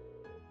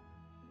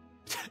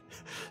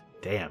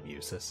 Damn,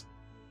 Jusis.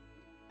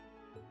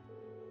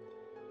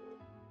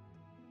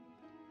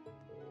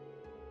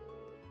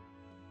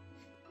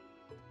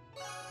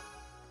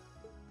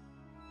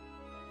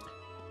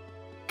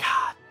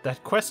 God,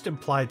 that quest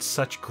implied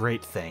such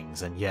great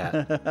things, and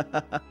yet...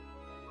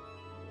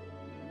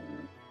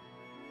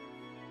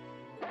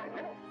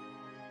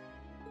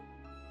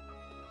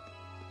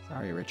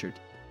 Sorry, Richard.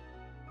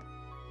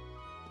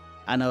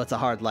 I know it's a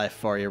hard life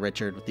for you,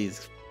 Richard, with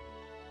these,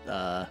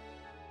 trying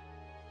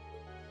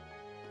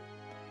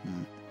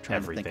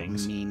to think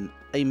of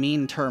a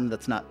mean term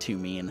that's not too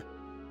mean.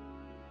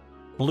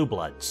 Blue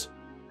Bloods.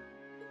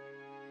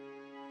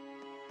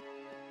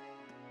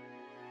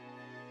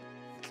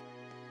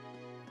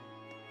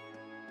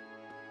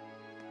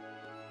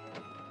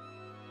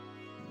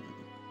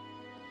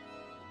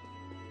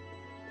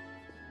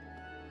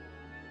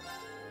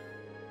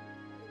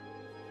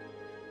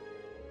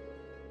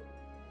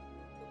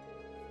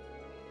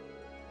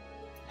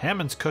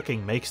 Hammond's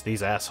cooking makes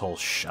these assholes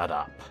shut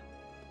up.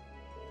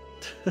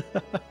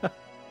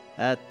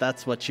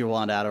 That's what you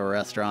want out of a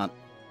restaurant.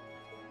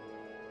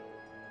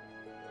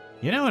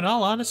 You know, in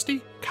all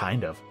honesty,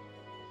 kind of.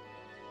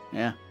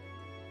 Yeah.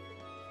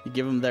 You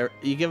give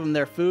them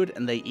their food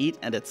and they eat,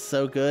 and it's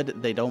so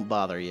good they don't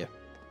bother you.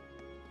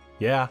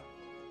 Yeah.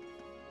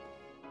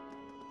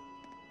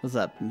 What's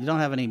up? You don't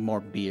have any more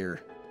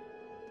beer.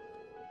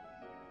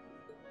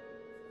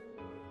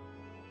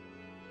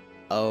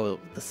 Oh,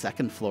 the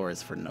second floor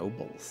is for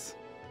nobles.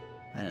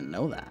 I didn't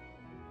know that.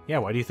 Yeah,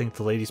 why do you think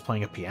the lady's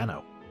playing a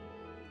piano?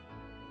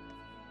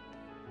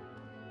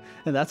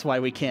 And that's why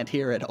we can't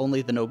hear it.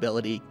 Only the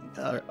nobility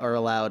are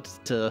allowed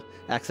to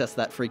access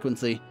that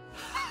frequency.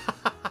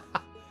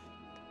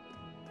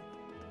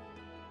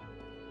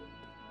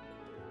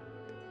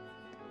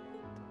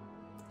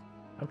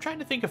 I'm trying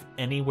to think of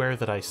anywhere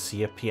that I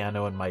see a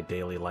piano in my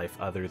daily life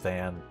other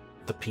than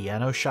the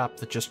piano shop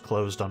that just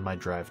closed on my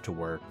drive to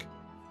work.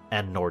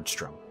 And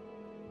Nordstrom.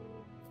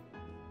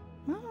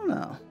 I don't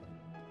know.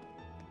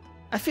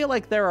 I feel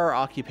like there are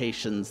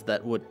occupations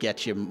that would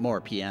get you more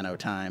piano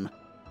time.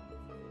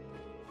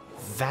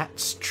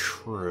 That's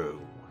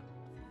true.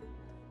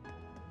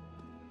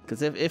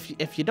 Because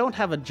if you don't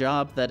have a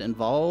job that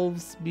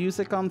involves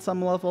music on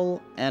some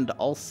level, and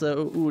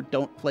also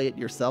don't play it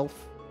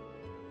yourself,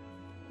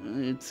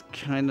 it's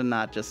kind of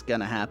not just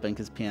gonna happen,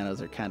 because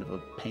pianos are kind of a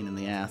pain in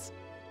the ass.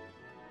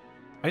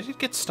 I did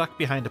get stuck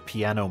behind a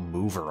piano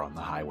mover on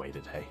the highway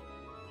today.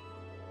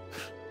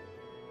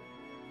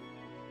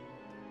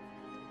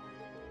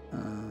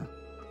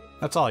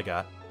 That's all I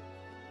got.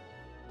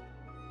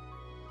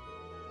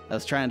 I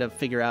was trying to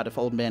figure out if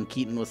Old Man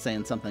Keaton was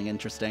saying something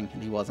interesting,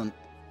 and he wasn't.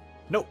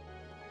 Nope.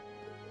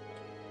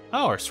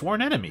 Oh, our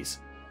sworn enemies.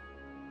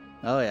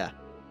 Oh, yeah.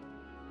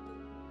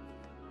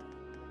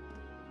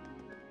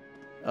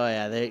 Oh,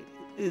 yeah,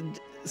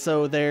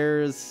 so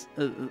there's...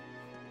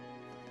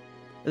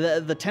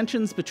 the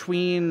tensions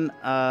between,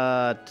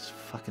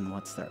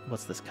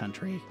 what's this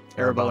country?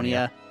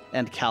 Erebonia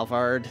and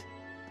Calvard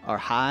are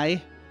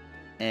high,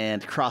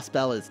 and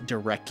Crossbell is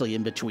directly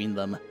in between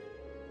them.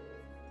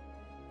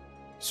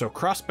 So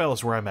Crossbell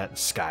is where I'm at in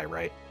Sky,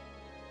 right?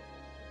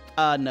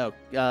 No.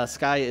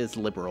 Sky is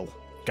liberal.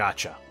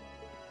 Gotcha.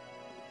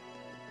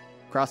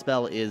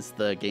 Crossbell is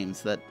the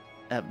games that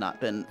have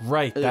not been...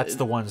 Right, that's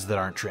the ones that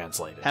aren't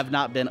translated. Have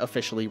not been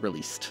officially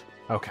released.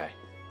 Okay.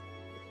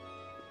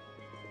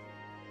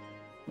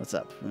 What's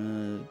up?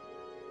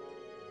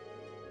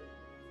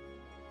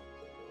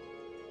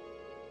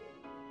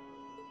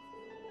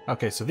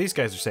 Okay, so these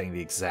guys are saying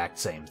the exact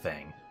same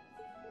thing.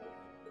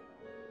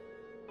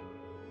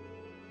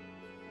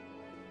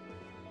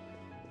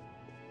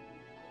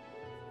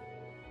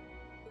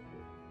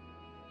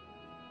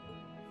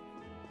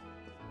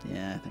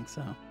 Yeah, I think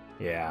so.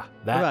 Yeah.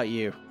 What about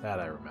you? That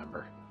I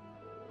remember.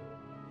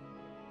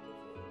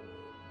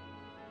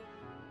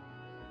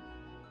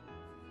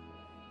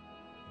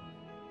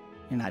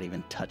 You're not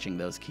even touching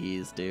those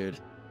keys, dude.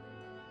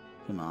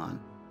 Come on.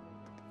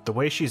 The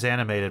way she's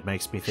animated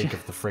makes me think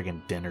of the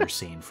friggin' dinner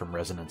scene from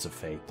Resonance of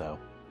Fate, though.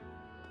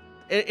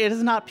 It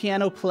is not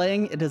piano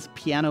playing, it is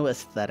piano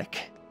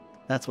aesthetic.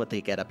 That's what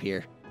they get up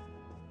here.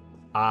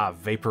 Ah,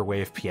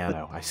 vaporwave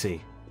piano. I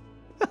see.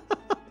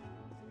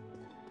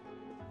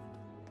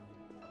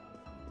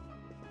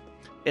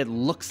 It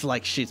looks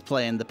like she's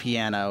playing the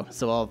piano,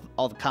 so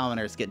all the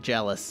commoners get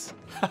jealous.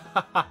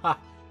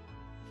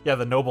 Yeah,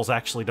 the nobles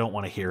actually don't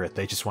want to hear it.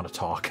 They just want to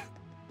talk.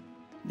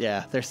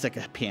 Yeah, they're sick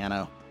of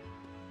piano.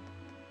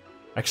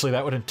 Actually,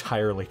 that would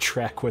entirely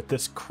track with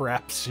this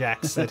crap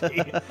Shack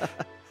City.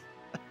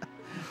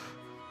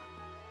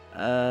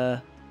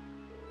 Can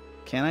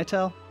I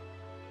tell?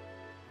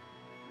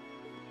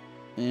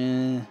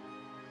 You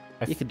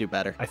could do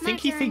better. I think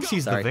he thinks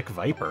he's the Vic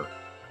Viper.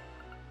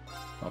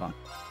 Hold on.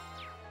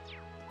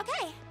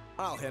 Okay.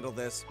 I'll handle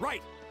this.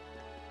 Right.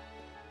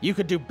 You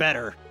could do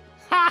better.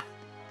 Ha!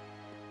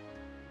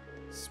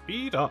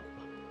 Speed up.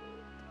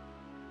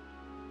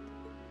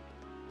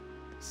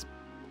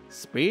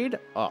 Speed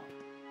up.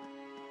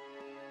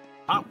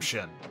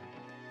 Option.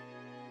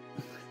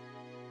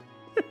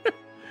 I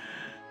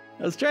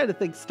was trying to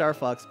think Star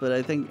Fox, but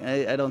I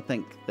don't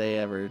think they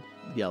ever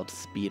yelled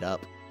speed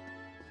up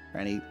or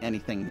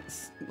anything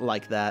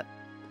like that.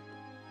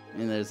 I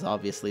mean, there's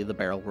obviously the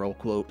barrel roll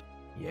quote.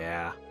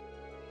 Yeah.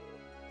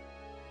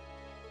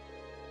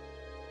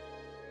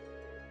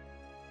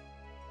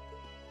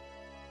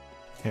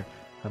 Here,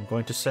 I'm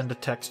going to send a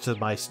text to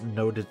my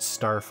noted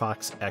Star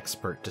Fox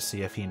expert to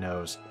see if he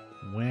knows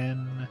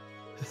when.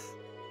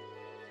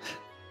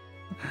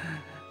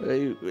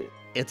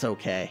 It's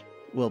okay.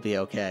 We'll be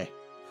okay.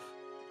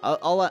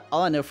 All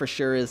I know for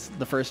sure is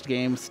the first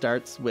game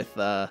starts with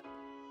Fox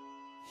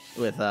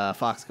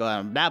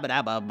going blah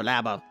blah blah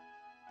blah blah.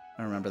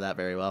 I remember that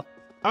very well.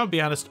 I'll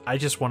be honest, I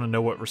just want to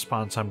know what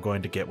response I'm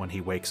going to get when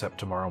he wakes up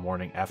tomorrow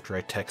morning after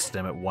I text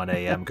him at 1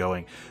 a.m.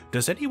 going,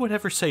 does anyone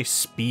ever say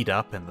speed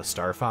up in the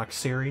Star Fox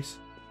series?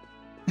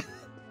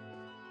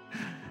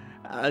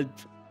 I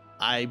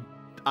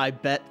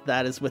bet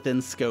that is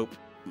within scope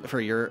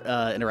for your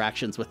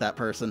interactions with that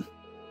person.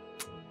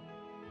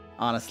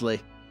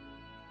 Honestly.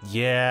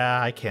 Yeah,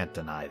 I can't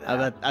deny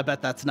that. I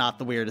bet that's not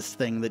the weirdest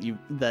thing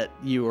that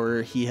you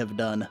or he have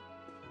done.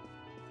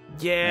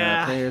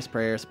 Yeah.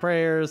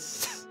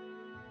 Prayers.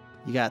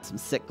 You got some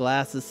sick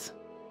glasses.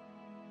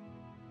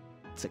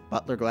 Sick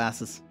butler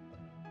glasses.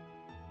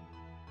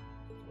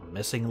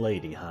 Missing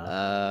lady,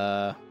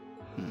 huh?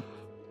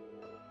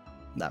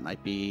 That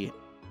might be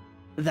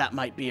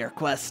our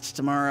quest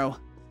tomorrow.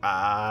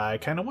 I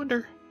kind of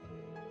wonder.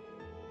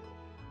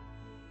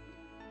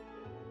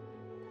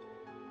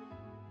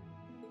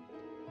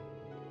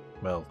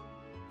 Well,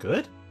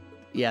 good?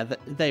 Yeah,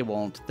 they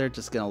won't. They're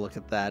just going to look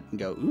at that and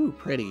go, ooh,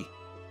 pretty.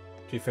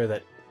 To be fair,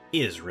 that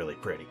is really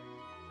pretty.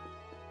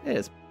 It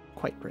is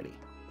quite pretty.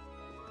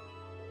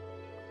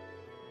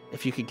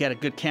 If you could get a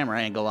good camera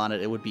angle on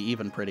it, it would be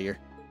even prettier.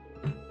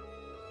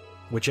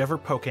 Whichever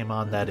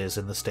Pokemon that is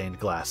in the stained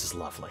glass is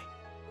lovely.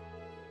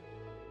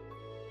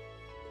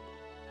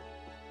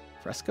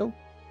 Fresco?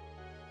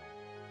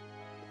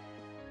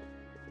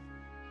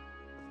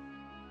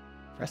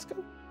 Fresco?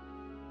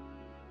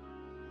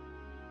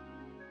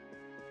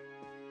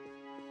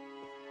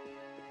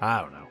 I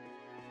don't know.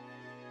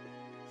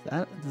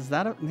 Does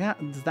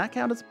that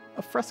count as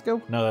a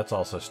fresco? No, that's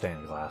also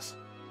stained glass.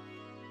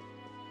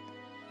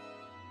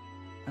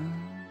 No,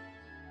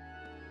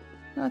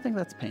 I think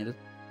that's painted.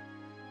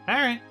 All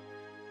right.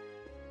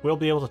 We'll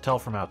be able to tell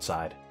from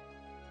outside.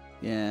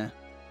 Yeah.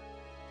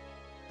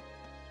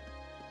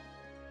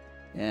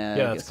 Yeah, Yeah, I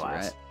that's guess you're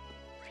glass. right.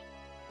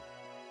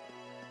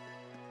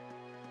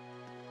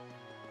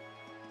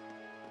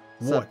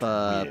 What's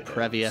up,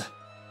 Previa?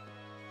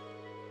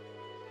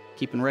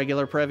 Keeping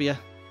regular Previa?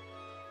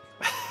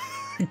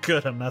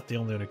 Good, I'm not the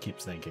only one who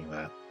keeps thinking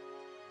that.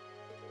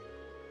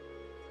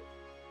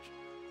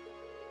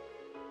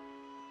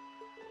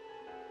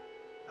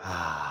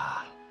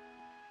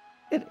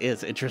 It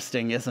is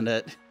interesting, isn't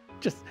it?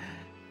 Just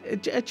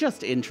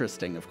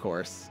interesting, of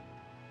course.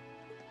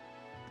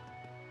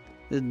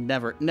 It's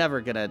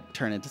never gonna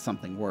turn into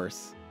something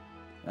worse.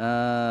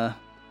 Dukes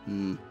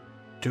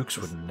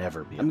would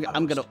never be.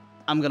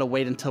 I'm gonna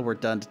wait until we're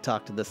done to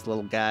talk to this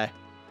little guy.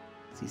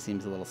 He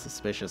seems a little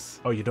suspicious.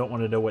 Oh, you don't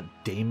want to know what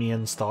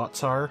Damien's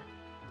thoughts are?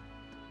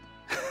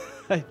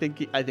 I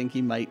think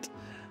he might.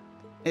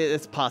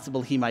 It's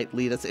possible he might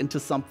lead us into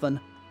something.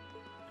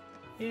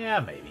 Yeah,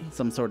 maybe.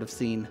 Some sort of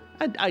scene.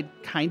 I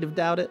kind of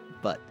doubt it,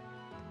 but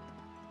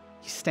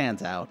he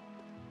stands out.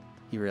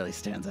 He really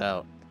stands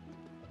out.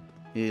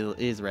 He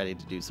is ready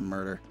to do some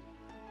murder.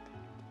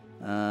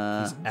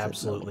 He's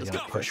absolutely going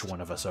to push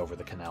one of us over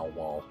the canal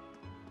wall.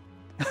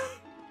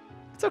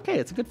 It's okay.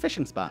 It's a good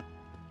fishing spot.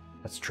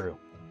 That's true.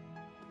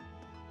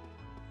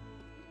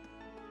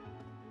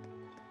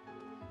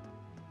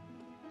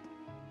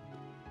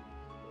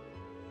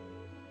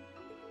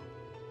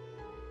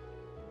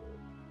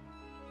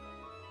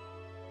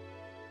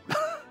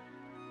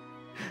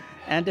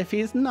 And if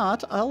he's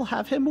not, I'll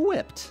have him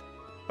whipped.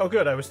 Oh,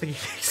 good. I was thinking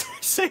the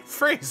exact same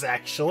phrase,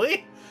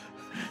 actually.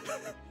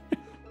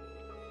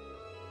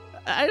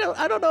 I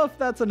don't know if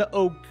that's an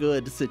oh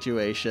good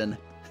situation.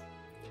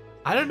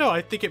 I don't know.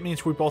 I think it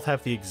means we both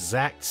have the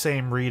exact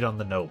same read on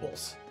the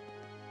nobles.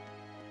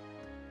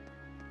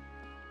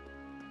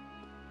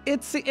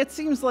 It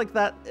seems like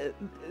that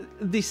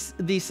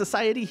the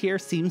society here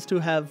seems to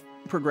have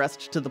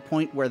progressed to the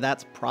point where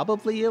that's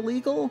probably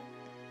illegal.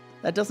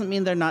 That doesn't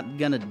mean they're not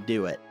gonna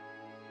do it.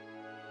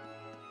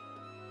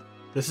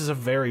 This is a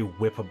very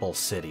whippable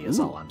city, is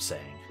all I'm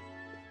saying.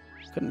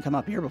 Couldn't come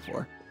up here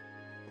before.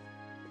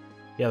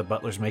 Yeah, the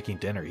butler's making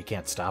dinner. He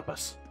can't stop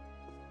us.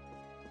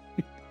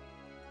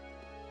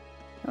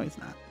 No, he's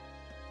not.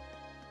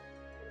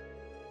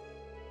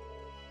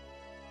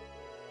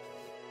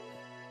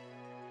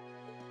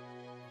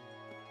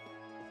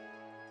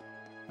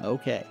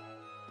 Okay.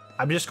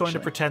 I'm just going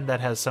to pretend that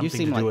has something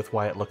to do like... with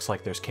why it looks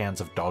like there's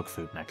cans of dog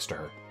food next to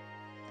her.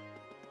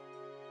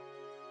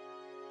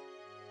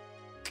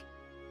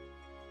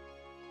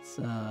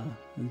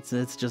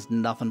 It's just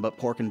nothing but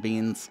pork and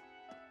beans.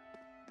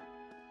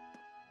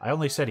 I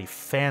only said he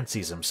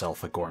fancies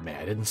himself a gourmet.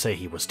 I didn't say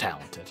he was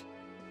talented.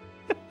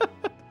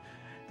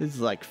 This is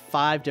like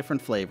 5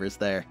 different flavors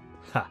there.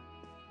 Ha.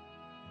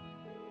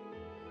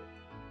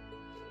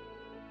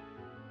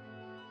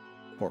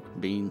 Pork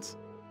and beans.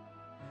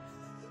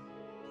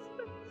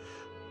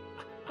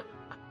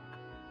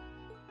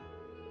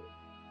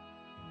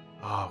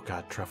 Oh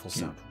god, truffles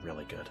sound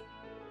really good.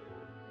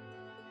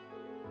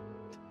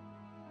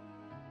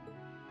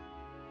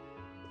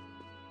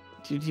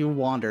 Dude, you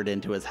wandered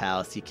into his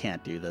house. You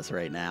can't do this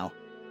right now.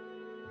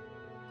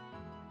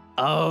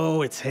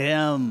 Oh, it's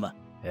him.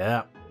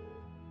 Yeah.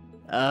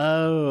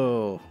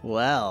 Oh,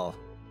 well,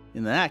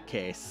 in that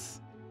case.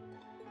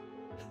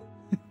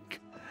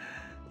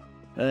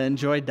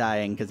 Enjoy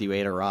dying because you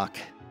ate a rock.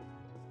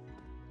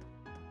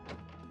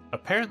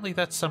 Apparently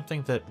that's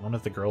something that one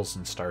of the girls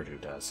in Stardew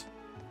does.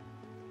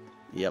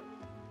 Yep.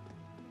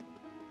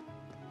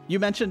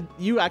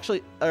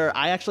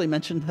 I actually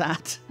mentioned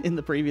that in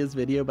the previous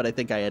video, but I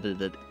think I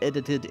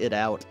edited it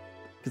out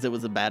because it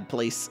was a bad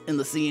place in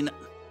the scene.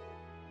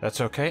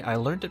 That's okay. I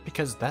learned it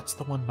because that's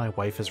the one my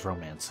wife is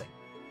romancing.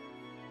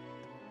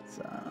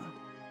 So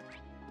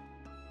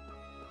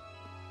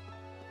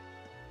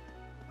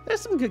there's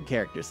some good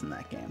characters in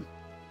that game.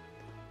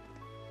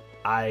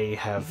 I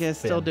have You guys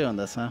still doing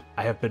this, huh?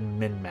 I have been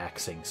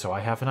min-maxing, so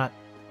I have not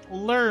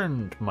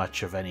learned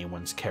much of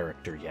anyone's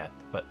character yet,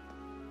 but...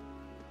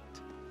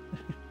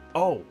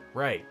 Oh,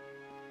 right.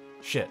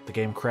 Shit, the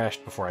game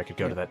crashed before I could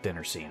go to that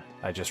dinner scene.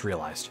 I just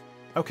realized.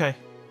 Okay.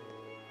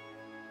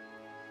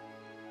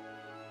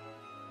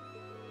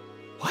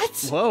 What?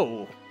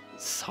 Whoa.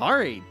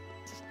 Sorry.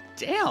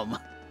 Damn.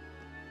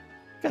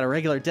 Got a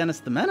regular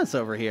Dennis the Menace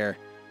over here.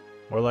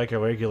 More like a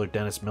regular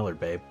Dennis Miller,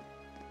 babe.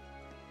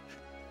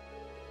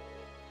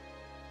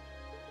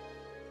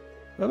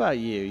 What about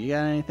you? You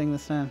got anything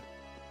this time?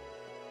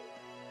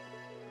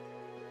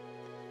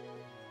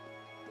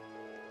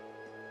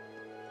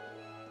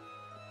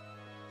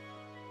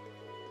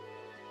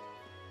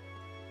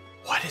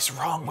 What is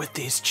wrong with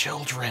these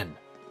children?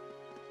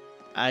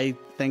 I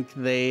think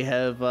they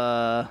have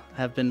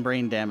been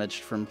brain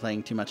damaged from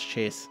playing too much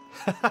chase.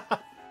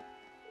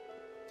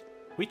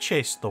 We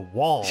chased the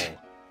wall.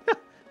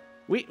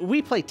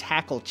 We play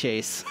tackle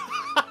chase.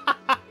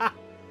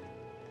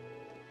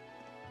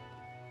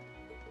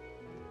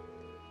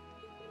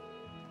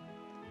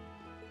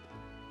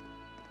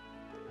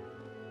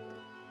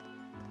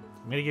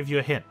 I'm gonna give you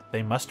a hint.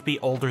 They must be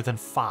older than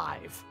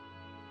 5.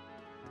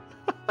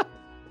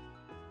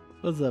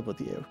 What's up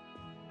with you?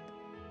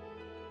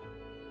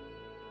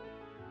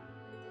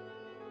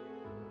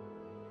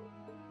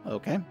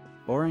 Okay,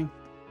 boring.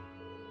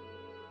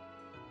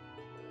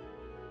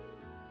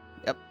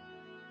 Yep.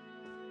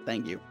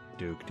 Thank you.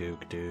 Duke,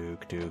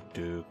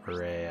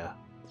 Berea.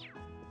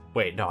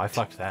 Wait, no, I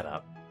fucked that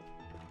up.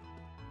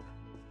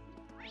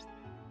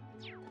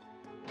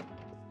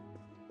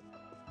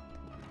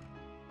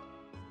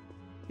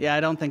 Yeah, I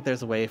don't think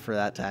there's a way for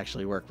that to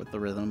actually work with the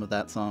rhythm of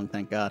that song,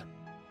 thank God.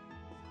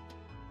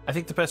 I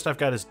think the best I've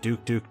got is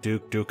Duke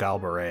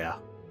Alberea.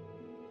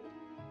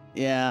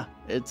 Yeah,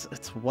 it's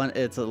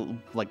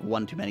like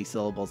one too many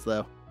syllables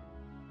though.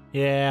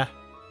 Yeah.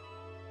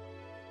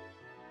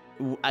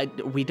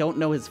 We don't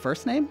know his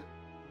first name?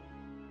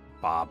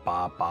 Bob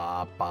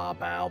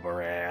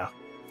Alberea.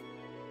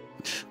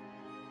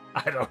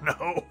 I don't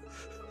know.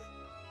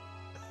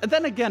 And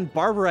then again,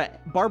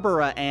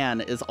 Barbara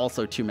Ann is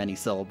also too many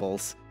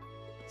syllables.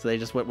 So they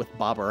just went with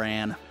Barbara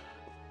Ann.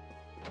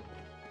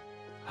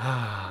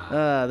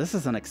 This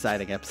is an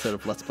exciting episode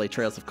of Let's Play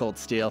Trails of Cold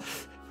Steel.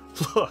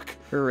 Look.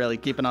 We're really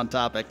keeping on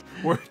topic.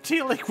 We're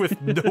dealing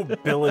with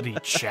nobility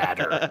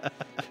chatter.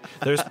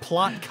 There's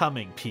plot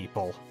coming,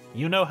 people.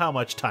 You know how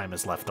much time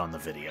is left on the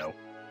video.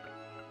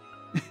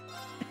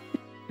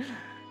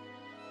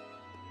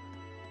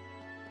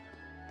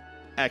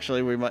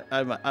 Actually,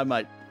 I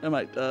might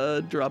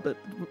drop it,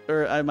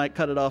 or I might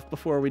cut it off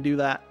before we do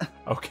that.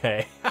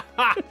 Okay.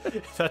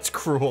 That's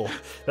cruel.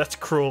 That's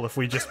cruel if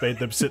we just made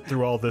them sit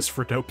through all this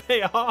for no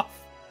payoff.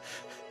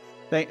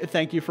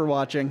 Thank you for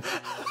watching.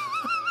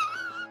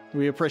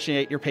 We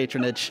appreciate your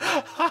patronage.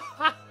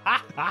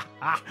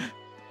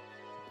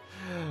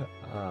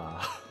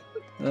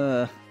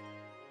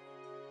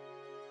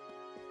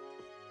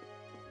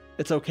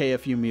 It's okay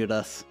if you mute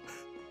us.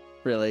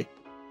 Really.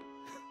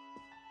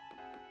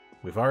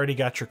 We've already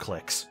got your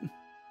clicks.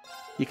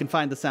 You can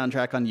find the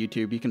soundtrack on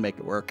YouTube. You can make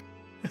it work.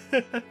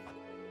 What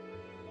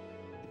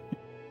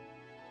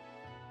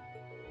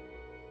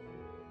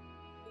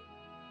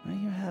do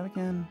you have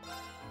again?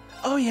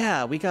 Oh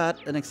yeah, we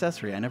got an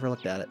accessory. I never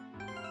looked at it.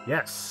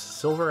 Yes,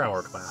 silver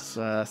hourglass.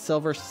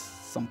 Silver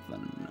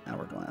something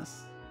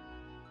hourglass.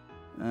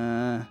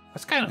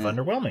 That's kind of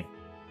underwhelming.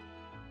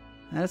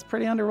 That is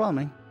pretty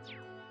underwhelming.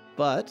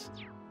 But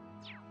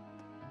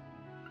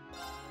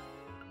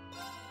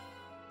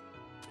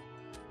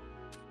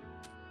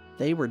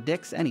they were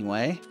dicks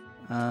anyway.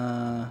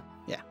 Yeah.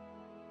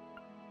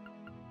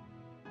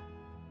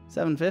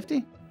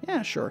 $750?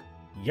 Yeah, sure.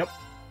 Yep.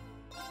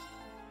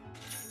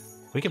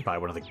 We can buy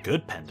one of the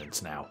good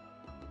pendants now.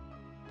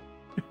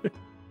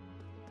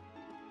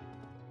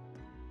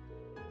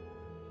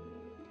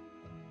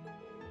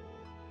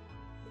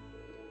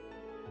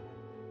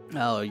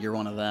 Oh, you're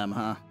one of them,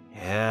 huh?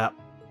 Yeah.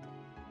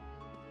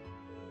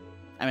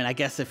 I mean, I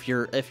guess if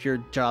your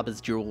job is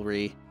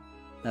jewelry,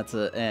 that's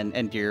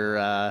and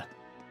your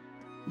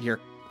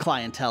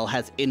clientele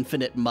has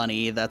infinite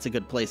money, that's a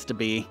good place to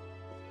be.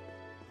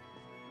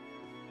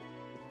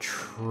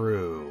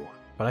 True.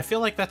 But I feel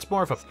like that's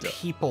more of a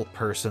people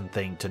person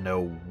thing to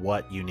know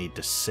what you need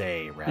to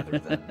say rather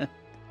than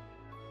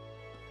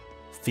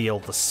feel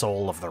the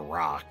soul of the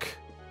rock.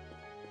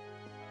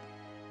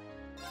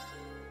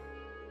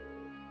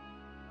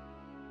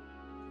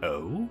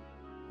 Oh?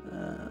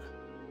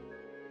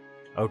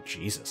 Oh,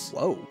 Jesus.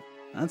 Whoa.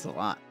 That's a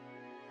lot.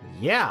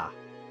 Yeah.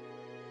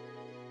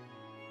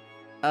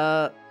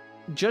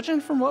 Judging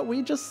from what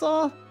we just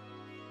saw,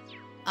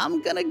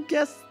 I'm gonna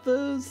guess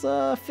those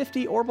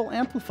 50 orbital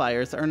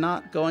amplifiers are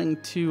not going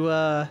to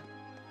I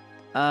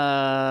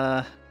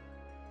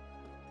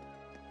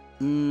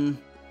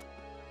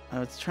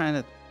was trying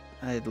to,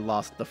 I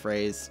lost the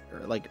phrase,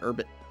 or like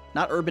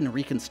not urban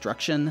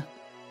reconstruction.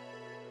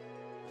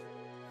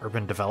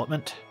 Urban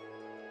development?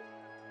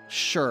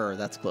 Sure,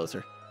 that's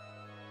closer.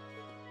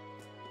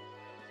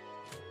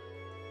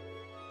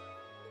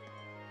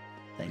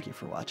 Thank you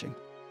for watching.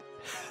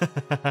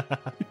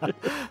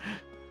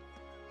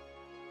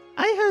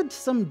 I heard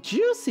some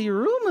juicy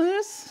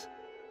rumors.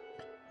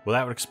 Well,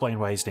 that would explain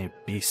why he's named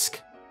Bisk.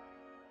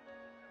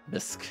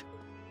 Bisque.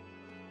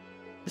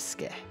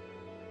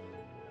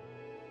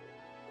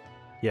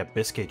 Yeah,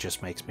 Biscuit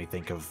just makes me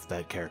think of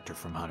that character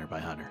from Hunter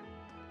x Hunter.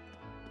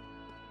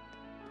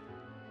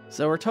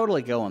 So we're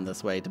totally going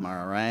this way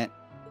tomorrow, right?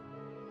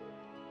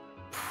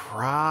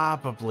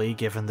 Probably,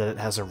 given that it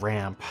has a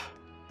ramp.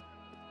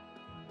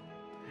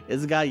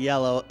 It's got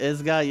yellow.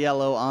 It's got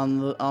yellow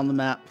on the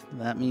map.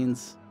 That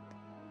means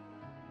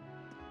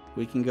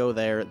we can go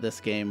there at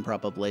this game,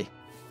 probably.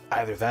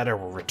 Either that or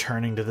we're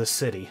returning to the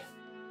city.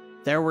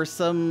 There were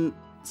some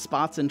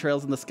spots and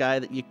trails in the sky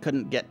that you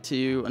couldn't get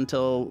to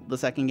until the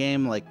second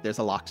game. Like, there's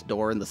a locked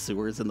door in the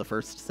sewers in the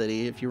first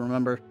city, if you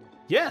remember.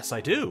 Yes,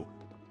 I do.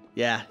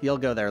 Yeah, you'll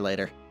go there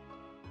later.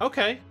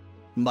 Okay.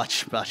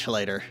 Much, much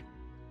later.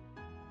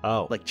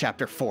 Oh. Like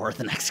chapter 4 of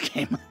the next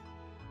game.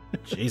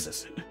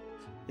 Jesus.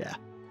 Yeah.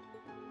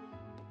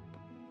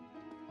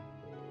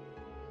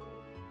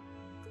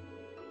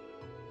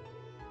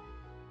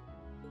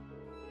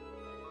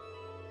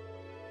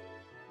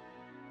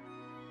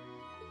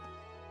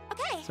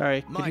 Okay.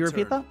 Sorry, could you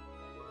repeat that?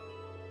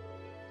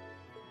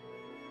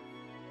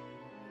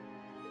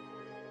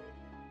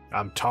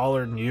 I'm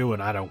taller than you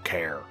and I don't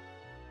care.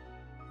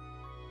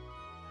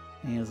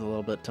 He is a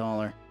little bit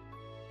taller.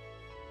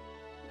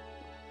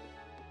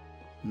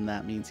 And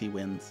that means he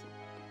wins.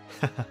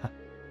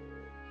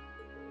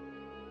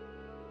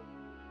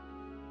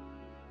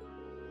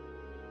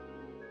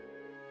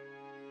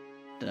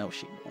 No,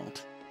 she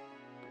won't.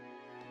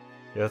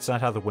 Yeah, that's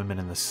not how the women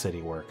in the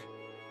city work.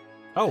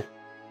 Oh,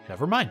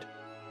 never mind.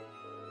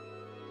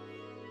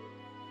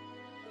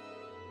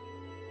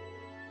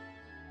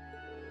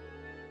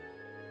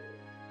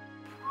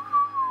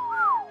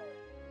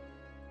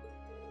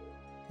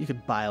 You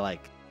could buy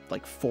like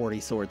 40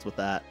 swords with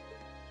that.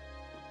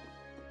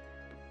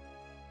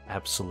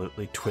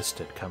 Absolutely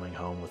twisted coming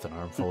home with an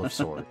armful of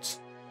swords.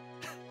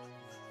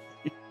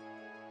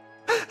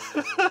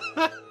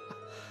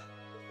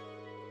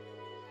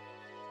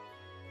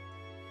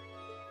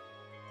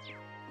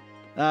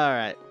 All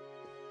right.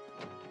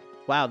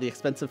 Wow, the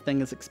expensive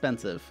thing is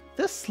expensive.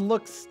 This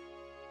looks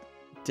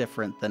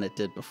different than it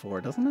did before,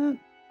 doesn't it?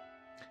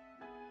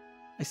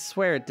 I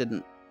swear it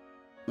didn't.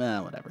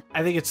 Well, whatever.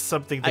 I think it's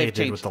something they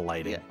did with the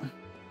lighting.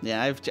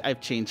 Yeah,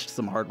 I've changed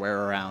some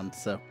hardware around,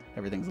 so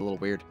everything's a little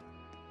weird.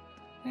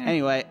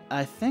 Anyway,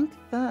 I think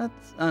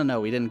that's... Oh,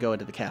 no, we didn't go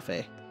into the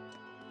cafe.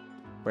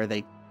 Where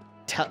they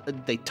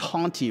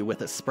taunt you with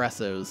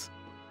espressos.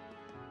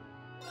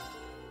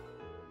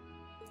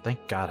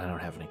 Thank God I don't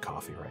have any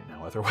coffee right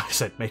now,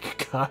 otherwise I'd make a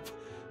cup.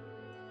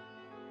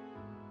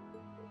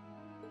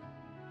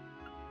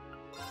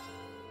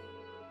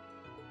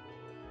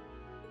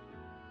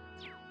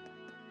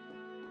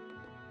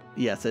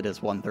 Yes, it is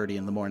 1:30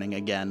 in the morning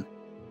again.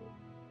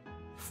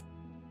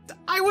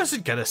 I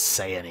wasn't gonna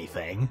say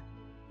anything.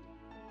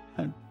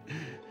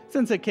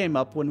 Since it came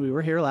up when we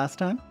were here last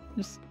time,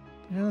 just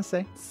gonna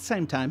say it's the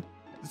same time.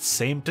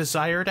 Same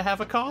desire to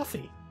have a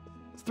coffee.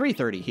 It's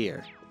 3:30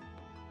 here.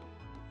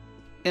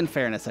 In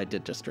fairness, I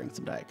did just drink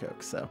some Diet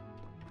Coke, so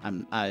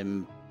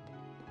I'm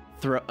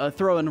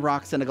throwing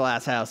rocks in a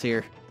glass house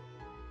here.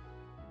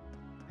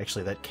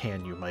 Actually, that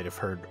can you might have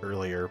heard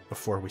earlier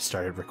before we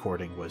started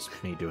recording was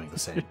me doing the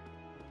same.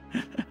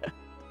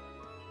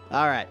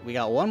 All right, we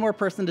got one more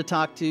person to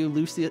talk to,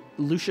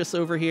 Lucius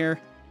over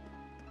here.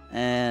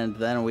 And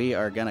then we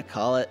are going to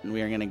call it, and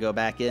we are going to go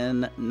back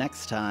in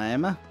next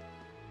time.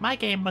 My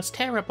game was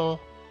terrible.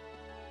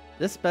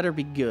 This better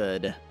be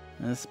good.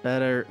 This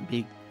better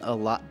be a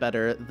lot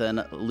better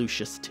than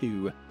Lucius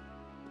 2.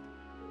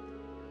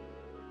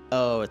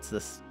 Oh, it's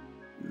this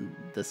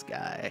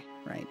guy,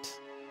 right?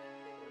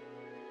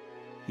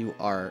 You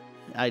are...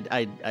 I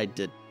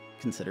did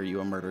consider you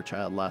a murder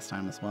child last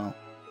time as well.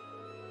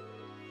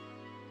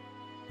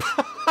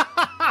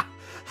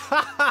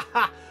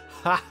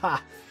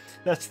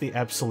 That's the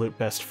absolute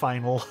best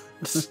final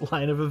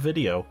line of a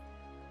video.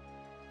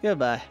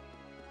 Goodbye.